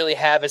doesn't really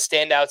have a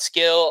standout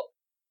skill.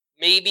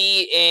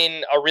 Maybe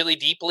in a really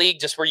deep league,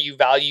 just where you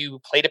value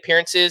plate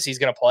appearances, he's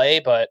going to play.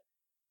 But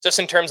just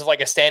in terms of like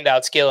a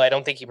standout skill, I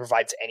don't think he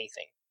provides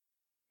anything.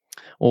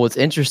 Well, what's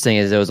interesting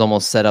is it was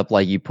almost set up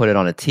like you put it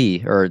on a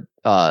tee, or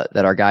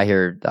that our guy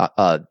here,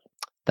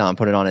 Don,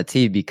 put it on a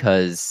tee,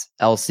 because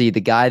LC, the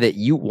guy that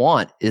you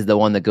want is the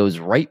one that goes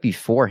right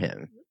before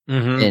him.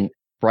 Mm-hmm. And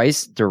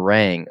Bryce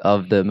Durang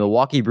of the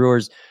Milwaukee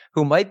Brewers,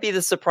 who might be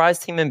the surprise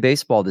team in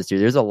baseball this year.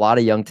 There's a lot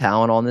of young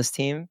talent on this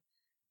team.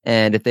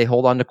 And if they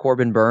hold on to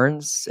Corbin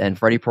Burns and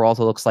Freddie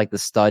Peralta looks like the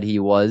stud he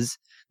was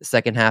the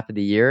second half of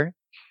the year,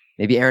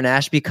 maybe Aaron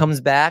Ashby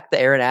comes back. The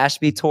Aaron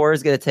Ashby tour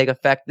is going to take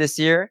effect this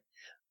year.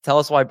 Tell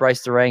us why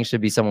Bryce Durang should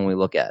be someone we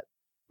look at.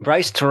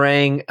 Bryce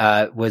Durang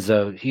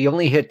he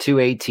only hit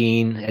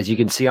 218, as you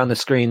can see on the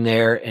screen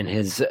there, in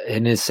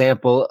his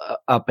sample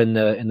up in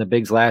the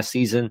bigs last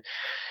season.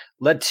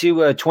 Led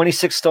to a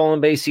 26 stolen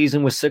base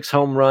season with 6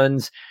 home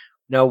runs.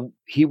 Now,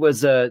 he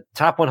was a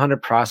top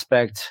 100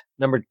 prospect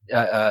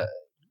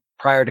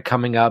prior to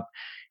coming up.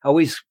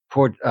 Always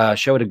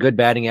showed a good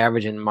batting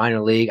average in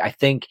minor league. I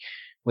think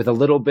with a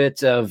little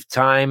bit of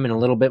time and a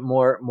little bit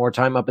more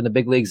time up in the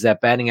big leagues,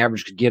 that batting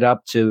average could get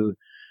up to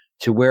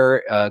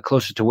where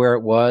closer to where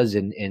it was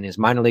in his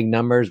minor league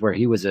numbers, where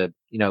he was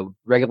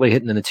regularly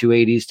hitting in the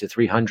 280s to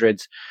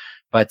 300s.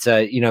 But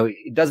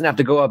it doesn't have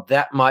to go up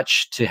that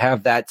much to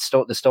have that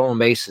the stolen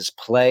bases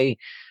play.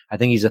 I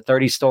think he's a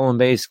 30 stolen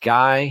base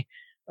guy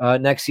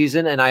next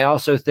season, and I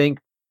also think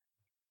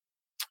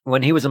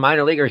when he was a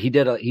minor leaguer,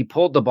 he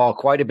pulled the ball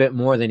quite a bit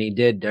more than he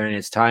did during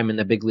his time in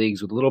the big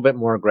leagues, with a little bit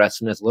more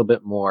aggressiveness, a little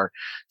bit more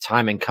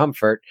time and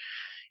comfort.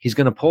 He's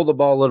going to pull the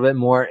ball a little bit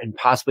more and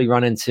possibly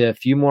run into a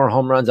few more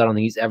home runs. I don't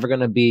think he's ever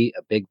going to be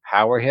a big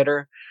power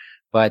hitter,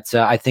 but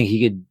I think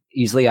he could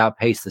easily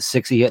outpace the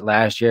 6 he hit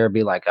last year,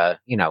 be like a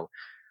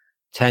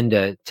 10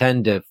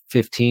 to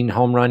 15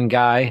 home run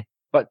guy,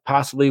 but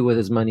possibly with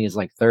as many as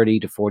like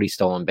 30 to 40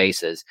 stolen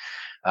bases.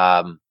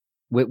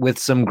 With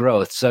some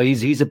growth. So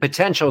he's a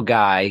potential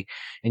guy,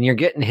 and you're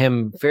getting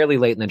him fairly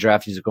late in the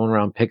draft. He's going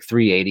around pick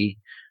 380,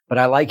 but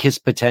I like his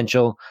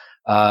potential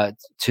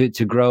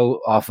to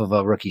grow off of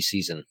a rookie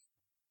season.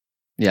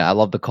 Yeah, I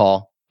love the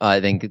call. I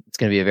think it's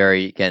going to be a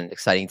very, again,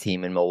 exciting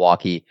team in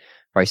Milwaukee.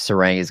 Bryce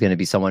Durang is going to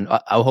be someone.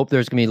 I hope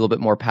there's going to be a little bit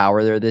more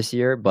power there this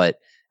year, but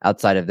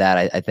outside of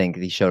that, I think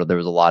he showed there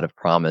was a lot of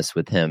promise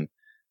with him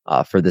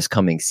for this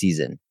coming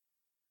season.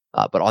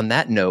 But on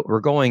that note,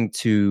 we're going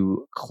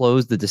to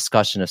close the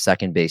discussion of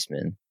second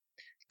baseman,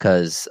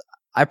 because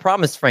I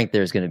promised Frank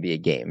there's going to be a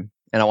game,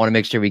 and I want to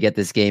make sure we get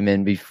this game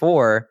in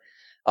before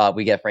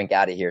we get Frank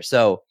out of here.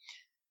 So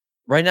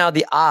right now,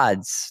 the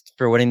odds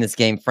for winning this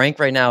game, Frank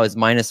right now is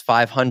minus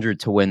 500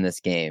 to win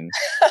this game.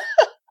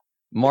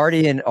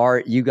 Marty and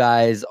Art, you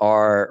guys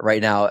are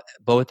right now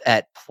both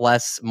at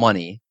plus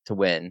money to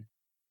win.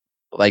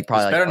 Like,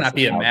 probably this better not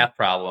be a math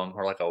problem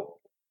or like a.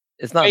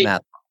 It's not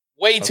math.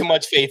 Way too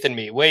much faith in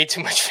me. Way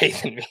too much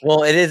faith in me.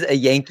 Well, it is a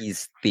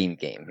Yankees themed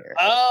game here.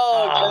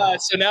 Oh,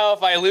 God. So now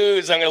if I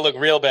lose, I'm going to look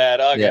real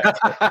bad. Okay.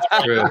 Yeah.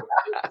 True.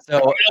 So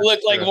I'm going to look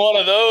like one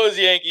of those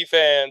Yankee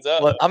fans.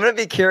 Well, I'm going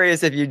to be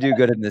curious if you do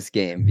good in this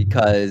game,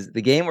 because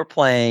the game we're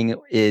playing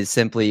is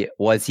simply,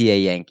 was he a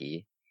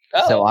Yankee?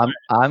 Oh. So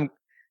I'm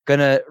going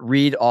to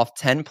read off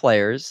 10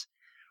 players.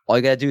 All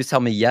you got to do is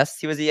tell me, yes,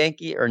 he was a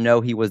Yankee, or no,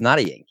 he was not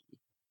a Yankee.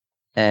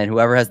 And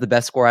whoever has the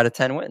best score out of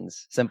 10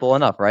 wins. Simple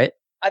enough, right?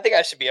 I think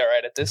I should be all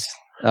right at this.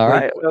 All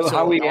right. So how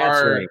are we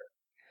answering?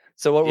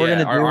 So what we're going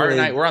to do Art is,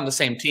 and I, we're on the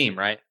same team,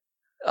 right?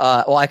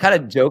 well, I kind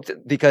of joked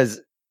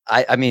because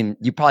I mean,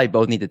 you probably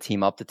both need to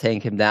team up to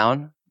take him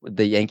down with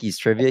the Yankees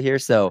trivia here.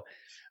 So,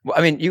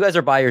 I mean, you guys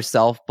are by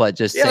yourself, but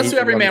just Yeah, let's do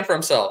every man for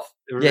himself.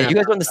 Yeah, you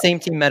guys are on the same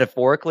team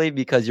metaphorically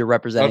because you're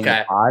representing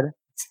the pod.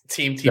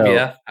 Team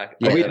TBF.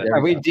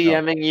 Are we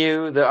DMing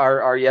you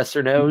our yes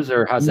or no's,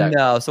 or how's that?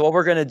 No. So what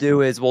we're gonna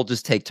do is we'll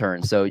just take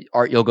turns. So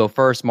Art, you'll go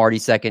first, Marty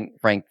second,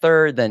 Frank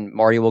third. Then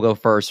Marty will go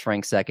first,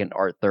 Frank second,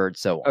 Art third.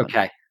 So on.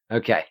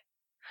 Okay.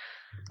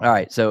 All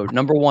right. So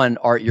number one,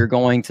 Art, you're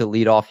going to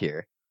lead off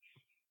here.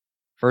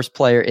 First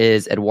player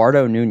is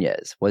Eduardo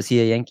Nunez. Was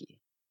he a Yankee?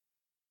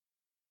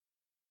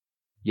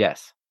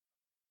 Yes.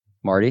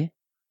 Marty?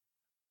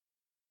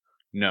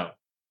 No.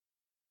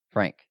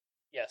 Frank?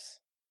 Yes.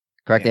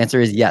 Correct answer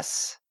is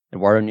yes.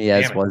 Eduardo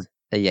Nunez Damn it. was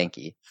a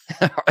Yankee.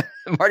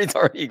 Marty's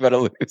already going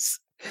to lose.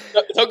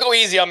 Don't go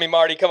easy on me,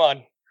 Marty. Come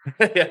on.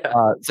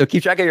 Yeah. So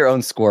keep track of your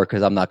own score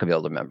because I'm not going to be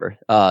able to remember.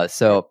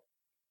 So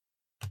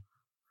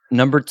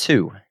number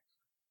two,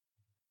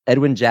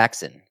 Edwin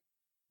Jackson.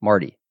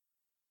 Marty.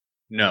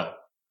 No.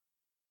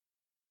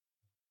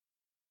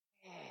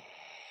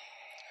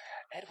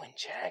 Edwin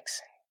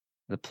Jackson.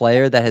 The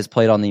player that has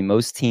played on the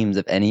most teams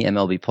of any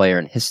MLB player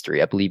in history.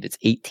 I believe it's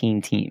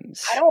 18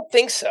 teams. I don't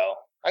think so.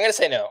 I'm going to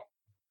say no.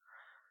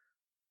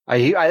 I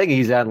think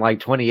he's on like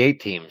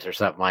 28 teams or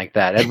something like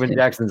that. Edwin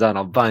Jackson's on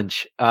a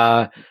bunch.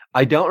 I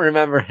don't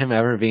remember him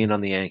ever being on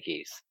the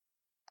Yankees.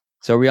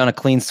 So are we on a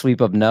clean sweep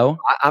of no?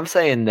 I'm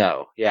saying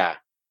no. Yeah.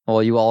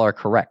 Well, you all are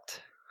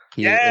correct.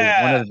 He is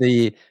one of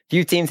the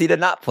few teams he did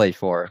not play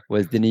for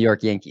was the New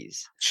York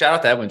Yankees. Shout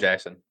out to Edwin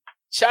Jackson.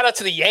 Shout out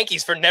to the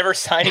Yankees for never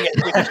signing it.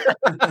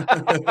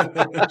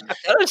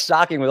 That was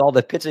shocking with all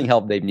the pitching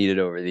help they've needed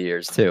over the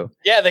years, too.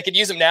 Yeah, they could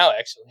use him now,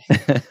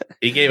 actually.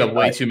 He gave up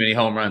way too many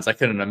home runs. I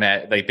couldn't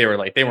imagine. They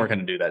weren't going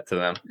to do that to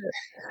them.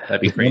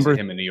 That'd be crazy.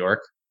 Him in New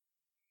York.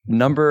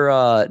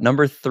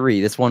 Number 3.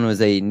 This one was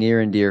a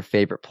near and dear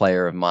favorite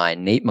player of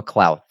mine, Nate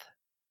McLouth.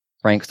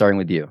 Frank, starting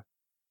with you.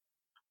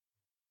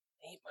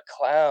 Nate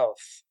McLouth.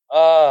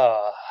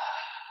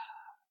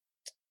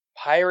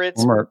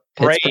 Pirates,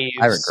 Braves.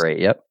 Pirate great,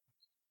 yep.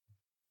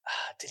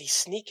 Did he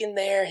sneak in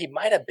there? He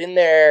might have been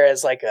there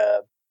as like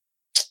a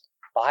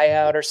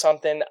buyout or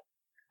something.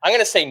 I'm going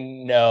to say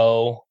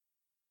no,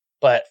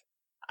 but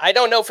I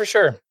don't know for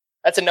sure.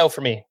 That's a no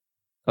for me.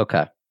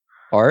 Okay.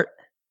 Art?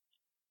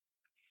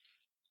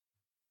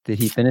 Did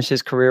he finish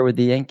his career with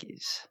the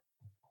Yankees?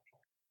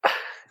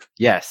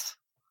 Yes.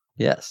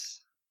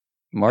 Yes.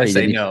 Marty, I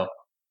say no.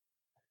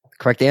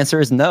 Correct answer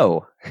is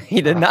no.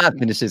 He did not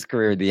finish his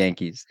career with the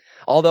Yankees.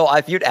 Although,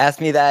 if you'd asked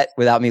me that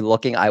without me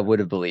looking, I would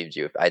have believed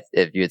you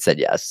if you had said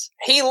yes.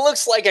 He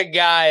looks like a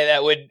guy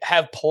that would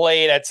have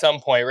played at some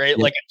point, right?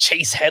 Like a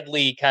Chase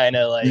Headley kind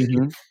of like.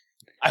 Mm-hmm.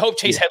 I hope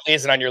Chase Headley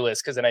isn't on your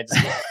list because then I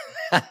just.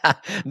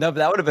 No, but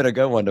that would have been a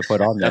good one to put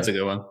on there. That's a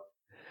good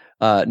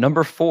one.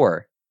 Number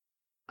 4.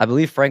 I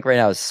believe Frank right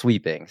now is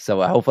sweeping,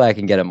 so hopefully I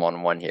can get him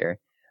on one here.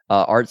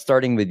 Art,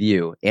 starting with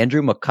you.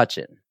 Andrew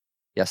McCutchen.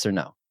 Yes or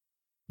no?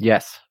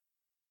 Yes.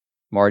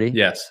 Marty?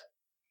 Yes.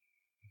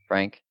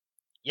 Frank?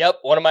 Yep,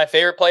 one of my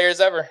favorite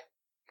players ever.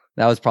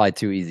 That was probably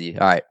too easy.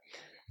 All right.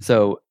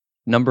 So,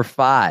 number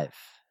 5.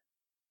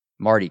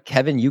 Marty,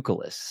 Kevin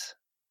Youkilis.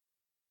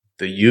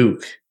 The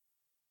Uke.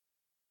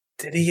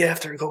 Did he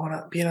after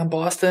being on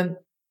Boston?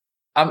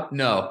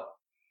 No.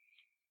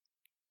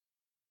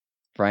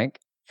 Frank?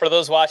 For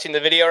those watching the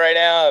video right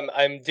now,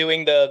 I'm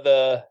doing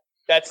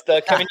that's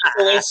the Kevin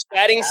Youkilis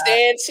batting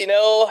stance,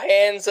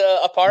 hands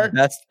apart.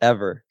 Best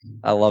ever.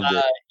 I loved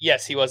it.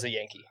 Yes, he was a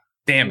Yankee.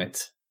 Damn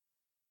it.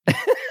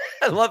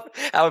 I love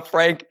how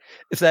Frank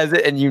says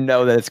it and you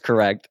know that it's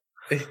correct.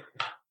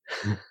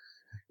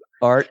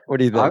 Art, what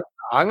do you think?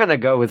 I'm going to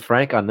go with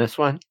Frank on this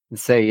one and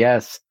say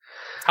yes.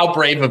 How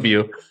brave of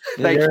you.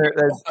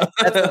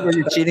 That's when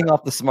you're cheating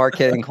off the smart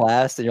kid in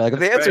class and you're like, if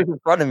the answer's in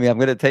front of me, I'm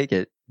going to take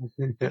it.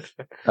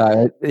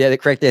 The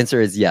correct answer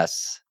is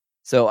yes.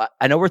 So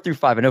I know we're through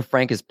 5. I know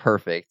Frank is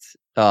perfect.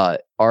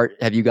 Art,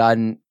 have you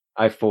gotten?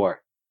 I have 4.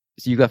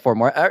 So you got 4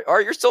 more.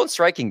 Art, you're still in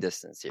striking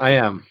distance here. I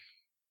am.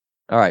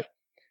 All right.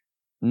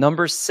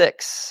 Number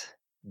 6,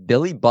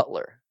 Billy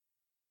Butler.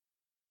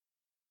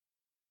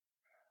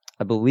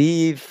 I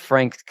believe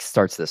Frank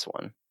starts this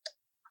one.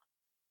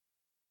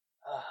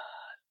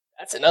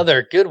 That's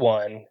another good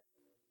one.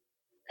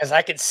 Because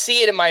I could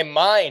see it in my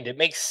mind. It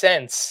makes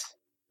sense.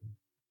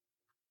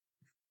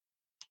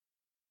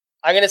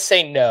 I'm going to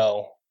say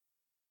no.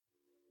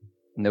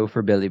 No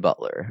for Billy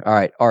Butler. All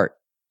right, Art.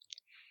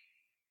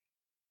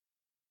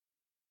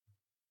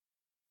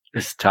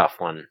 This is a tough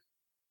one.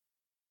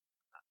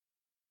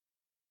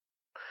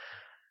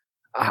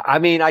 I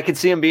mean, I could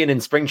see him being in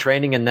spring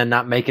training and then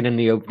not making in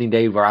the opening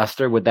day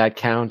roster. Would that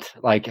count?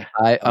 Like,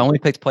 I only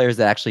picked players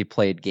that actually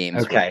played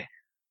games. Okay.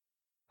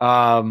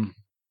 I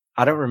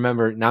don't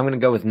remember. Now I'm going to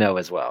go with no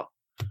as well.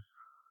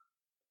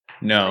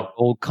 No.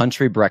 Old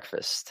Country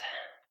Breakfast.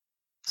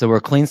 So we're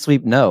clean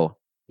sweep. No.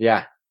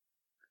 Yeah.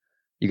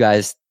 You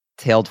guys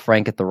tailed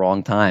Frank at the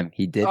wrong time.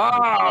 He did.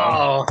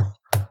 Oh.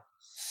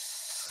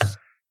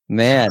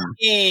 Man.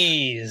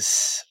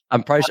 Jeez.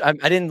 I'm probably. I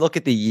didn't look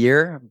at the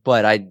year,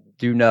 but I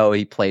do know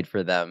he played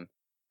for them.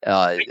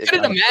 I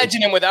couldn't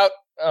imagine him without.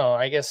 Oh,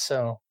 I guess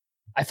so.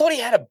 I thought he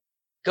had a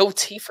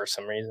goatee for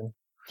some reason.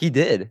 He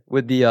did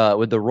with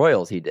the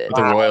Royals. He did with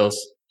the Royals.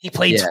 He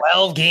played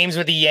 12 games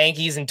with the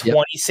Yankees in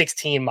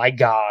 2016. My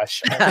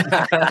gosh!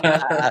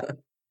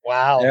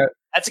 Wow,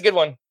 that's a good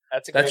one.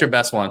 That's your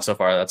best one so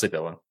far. That's a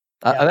good one.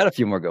 I've had a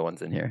few more good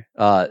ones in here.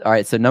 All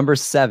right, so number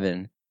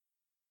 7,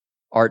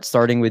 Art,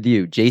 starting with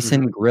you,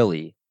 Jason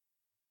Grilli.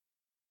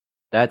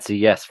 That's a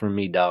yes for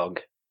me,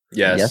 dog.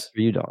 Yes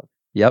for you, dog.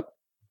 Yep.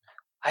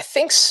 I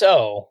think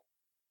so.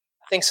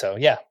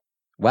 Yeah.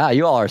 Wow,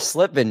 you all are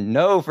slipping.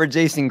 No for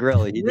Jason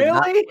Grilli. He did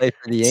not play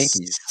for the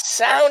Yankees.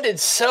 Sounded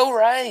so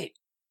right.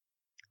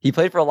 He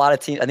played for a lot of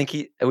teams. I think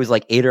it was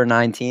like 8 or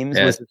 9 teams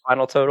was his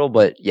final total,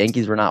 but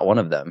Yankees were not one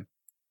of them.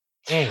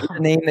 It's a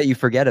name that you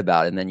forget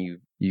about, and then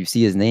you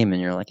see his name,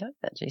 and you're like, oh,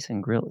 that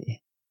Jason Grilli.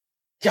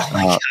 Oh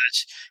my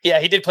gosh. Yeah,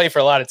 he did play for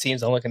a lot of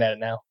teams. I'm looking at it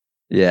now.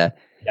 Yeah.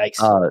 Yikes.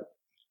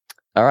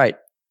 All right.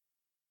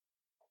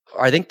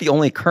 I think the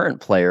only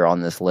current player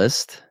on this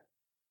list,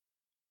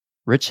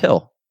 Rich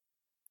Hill.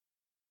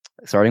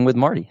 Starting with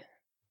Marty.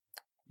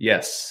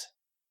 Yes.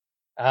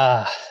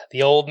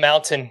 The old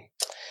mountain.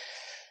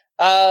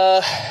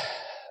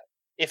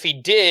 If he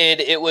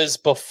did, it was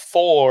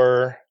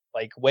before,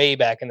 like way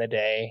back in the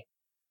day,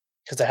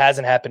 because it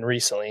hasn't happened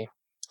recently.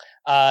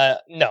 No,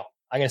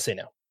 I'm gonna say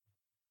no.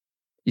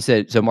 You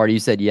said so, Marty. You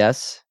said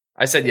yes.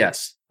 I said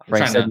yes.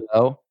 Frank said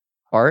no.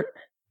 Art.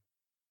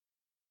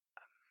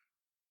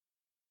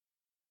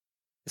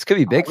 This could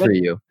be big for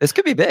you. This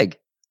could be big.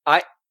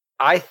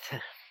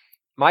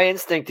 My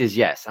instinct is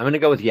yes. I'm going to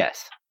go with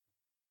yes.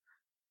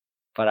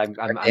 But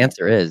The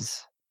answer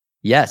is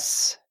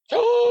yes. He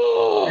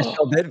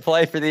still did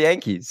play for the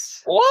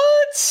Yankees.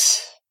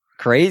 What?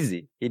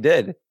 Crazy. He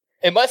did.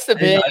 It must have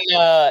been.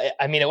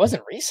 It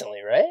wasn't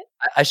recently, right?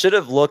 I should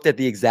have looked at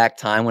the exact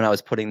time when I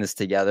was putting this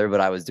together, but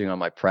I was doing on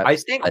my prep. I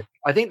think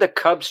the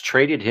Cubs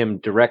traded him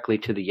directly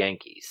to the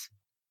Yankees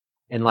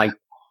in like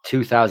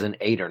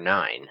 2008 or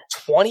 9.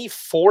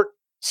 2014.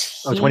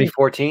 Oh,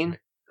 2014?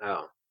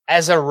 Oh.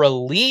 As a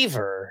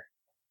reliever.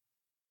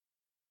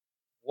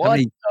 What?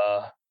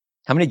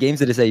 How many games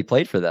did it say he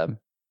played for them?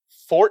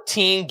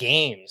 14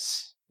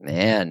 games.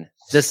 Man,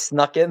 just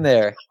snuck in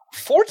there.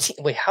 14.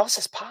 Wait, how is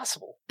this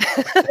possible?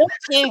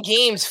 14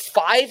 games,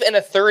 5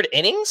 1/3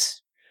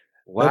 innings?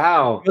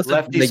 Wow.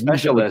 Lefty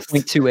specialist.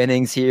 2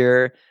 innings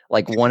here,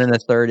 like 1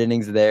 1/3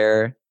 innings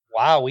there.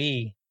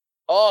 Wowee.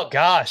 Oh,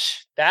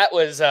 gosh. That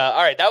was,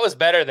 all right, that was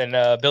better than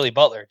Billy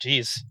Butler.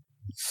 Jeez.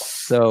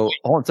 So,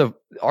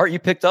 Art, you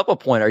picked up a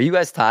point. Are you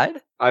guys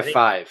tied? I have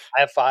 5. I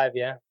have 5,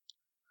 yeah.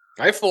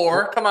 I have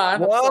 4. Come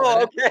on.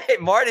 Whoa, okay.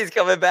 Marty's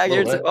coming back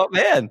here. Oh,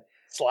 man.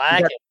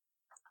 Slacking.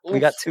 We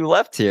got 2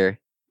 left here.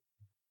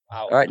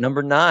 Wow. All right,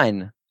 number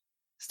 9.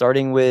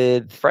 Starting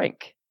with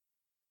Frank.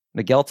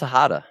 Miguel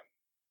Tejada.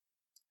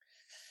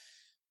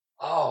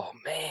 Oh,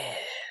 man.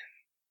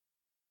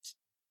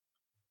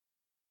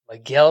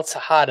 Miguel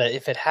Tejada,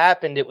 if it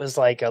happened, it was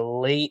like a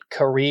late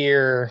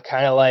career,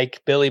 kind of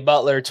like Billy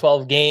Butler,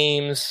 12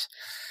 games.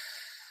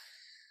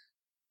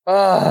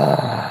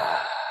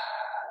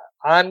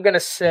 I'm going to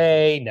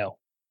say no.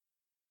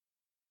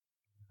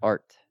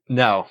 Art.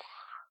 No.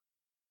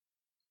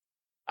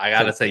 I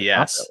got to say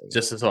yes,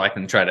 just so I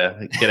can try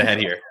to get ahead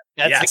here.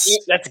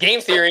 That's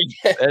game theory.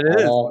 It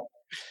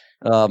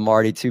is.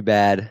 Marty, too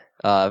bad.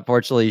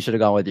 Fortunately, you should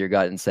have gone with your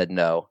gut and said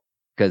no,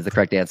 because the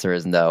correct answer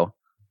is no.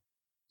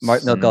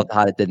 Miguel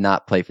Tejada did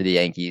not play for the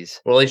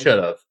Yankees. Well, he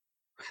should have.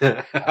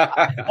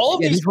 All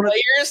of these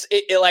players,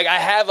 like I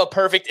have a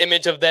perfect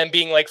image of them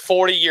being like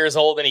 40 years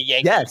old in a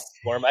Yankees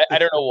uniform. I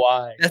don't know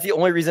why. That's the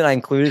only reason I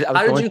included.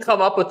 How did you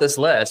come up with this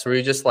list? Were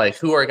you just like,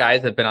 who are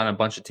guys that have been on a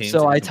bunch of teams?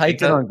 So I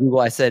typed it on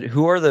Google. I said,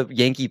 who are the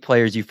Yankee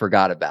players you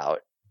forgot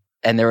about?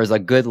 And there was a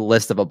good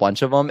list of a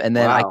bunch of them. And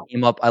then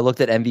I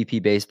looked at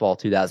MVP Baseball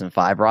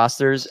 2005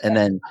 rosters and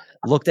then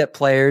looked at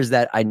players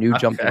that I knew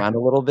jumped around a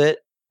little bit.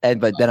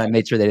 But then I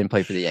made sure they didn't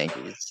play for the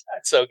Yankees.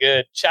 That's so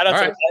good. Shout out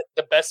to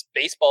the best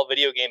baseball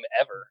video game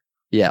ever.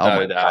 Yeah. Oh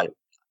my God.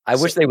 I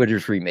wish they would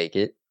just remake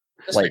it.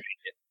 Remake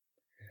it.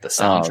 The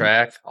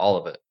soundtrack, all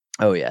of it.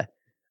 Oh, yeah.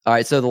 All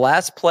right. So the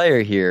last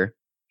player here.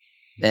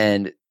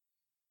 And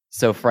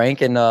so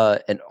Frank and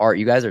Art,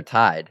 you guys are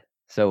tied.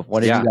 So if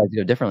one of you guys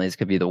go differently, this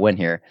could be the win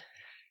here.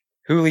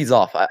 Who leads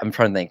off? I'm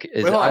trying to think.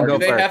 Do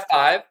they have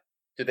 5?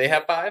 Do they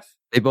have 5?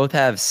 They both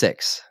have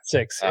 6.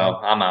 6. Yeah. Oh,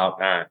 I'm out.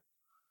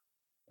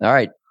 All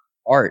right.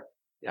 Art.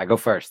 I go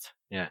first.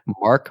 Yeah.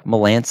 Mark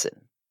Melancon.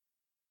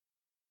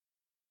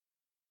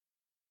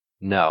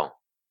 No.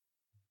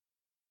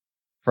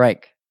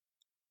 Frank.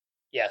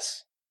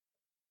 Yes.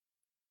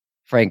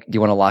 Frank, do you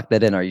want to lock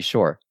that in? Are you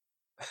sure?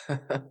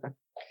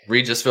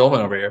 Regis Philbin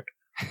over here.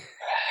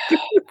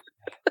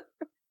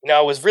 I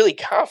was really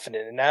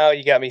confident, and now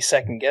you got me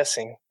second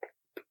guessing.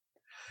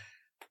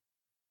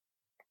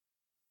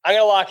 I'm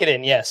going to lock it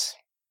in, yes.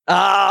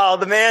 Oh,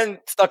 the man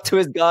stuck to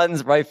his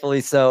guns, rightfully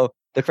so.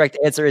 The correct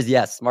answer is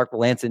yes. Mark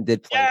Melancon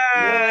did play.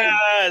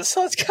 Yes,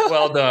 let's go.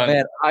 Well done.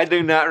 Man, I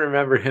do not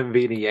remember him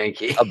being a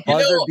Yankee. A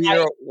buzzer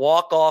beater,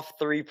 walk-off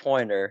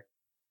 3-pointer.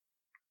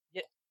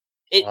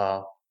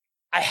 I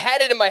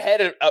had it in my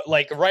head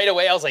like right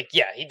away. I was like,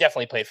 yeah, he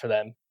definitely played for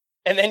them.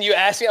 And then you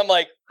asked me, I'm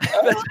like,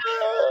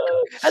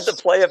 had to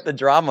play up the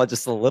drama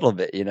just a little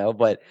bit,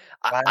 but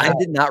I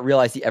did not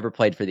realize he ever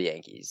played for the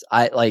Yankees.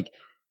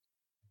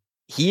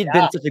 He had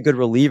been such a good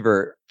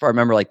reliever for, I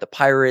remember, like the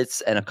Pirates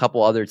and a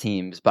couple other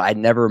teams, but I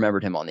never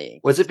remembered him on the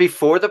Yankees. Was it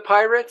before the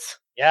Pirates?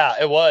 Yeah,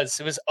 it was.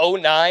 It was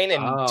 2009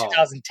 and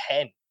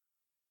 2010.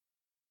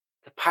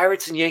 The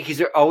Pirates and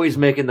Yankees are always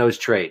making those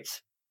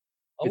trades.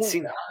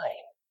 2009.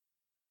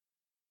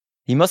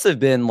 He must have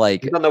been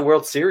like on the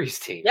World Series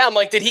team. Yeah, I'm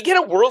like, did he get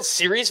a World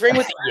Series ring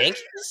with the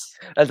Yankees?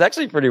 That's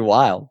actually pretty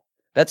wild.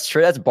 That's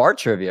true. That's bar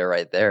trivia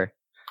right there.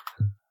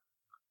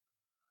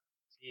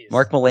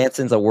 Mark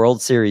Melancon's a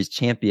World Series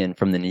champion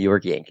from the New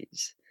York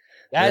Yankees.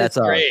 That's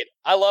great.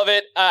 I love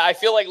it. I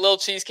feel like Little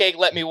Cheesecake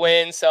let me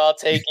win, so I'll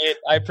take it.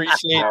 I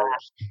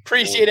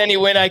appreciate any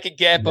win I could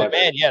get. But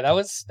man, that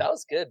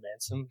was good,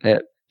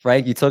 man.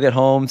 Frank, you took it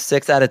home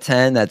 6 out of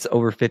 10. That's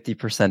over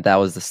 50%. That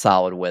was the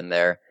solid win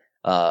there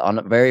on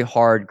a very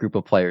hard group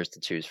of players to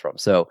choose from.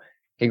 So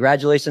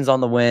congratulations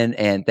on the win.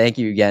 And thank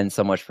you again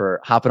so much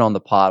for hopping on the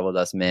pod with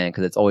us, man,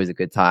 because it's always a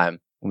good time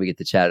when we get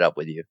to chat it up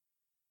with you.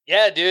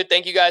 Yeah, dude.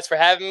 Thank you guys for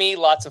having me.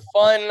 Lots of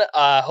fun.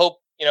 Hope,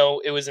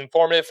 it was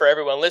informative for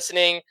everyone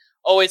listening.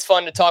 Always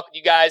fun to talk with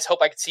you guys. Hope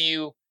I can see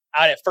you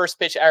out at First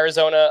Pitch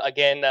Arizona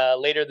again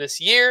later this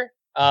year.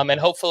 And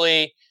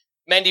hopefully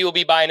Mendy will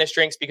be buying us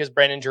drinks because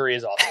Brendan Drury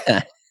is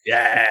awesome.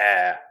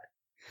 Yeah.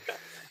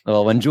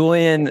 Well, when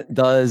Julian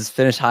does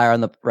finish higher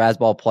on the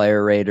Razzball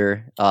Player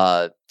Rater,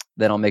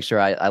 then I'll make sure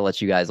I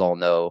let you guys all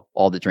know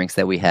all the drinks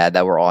that we had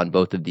that were on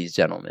both of these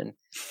gentlemen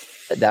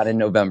down in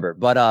November.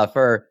 But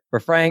for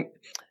Frank,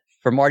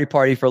 for Marty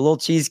Party, for a little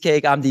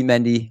cheesecake, I'm D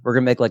Mendy. We're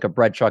going to make like a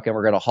bread truck and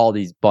we're going to haul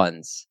these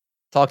buns.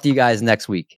 Talk to you guys next week.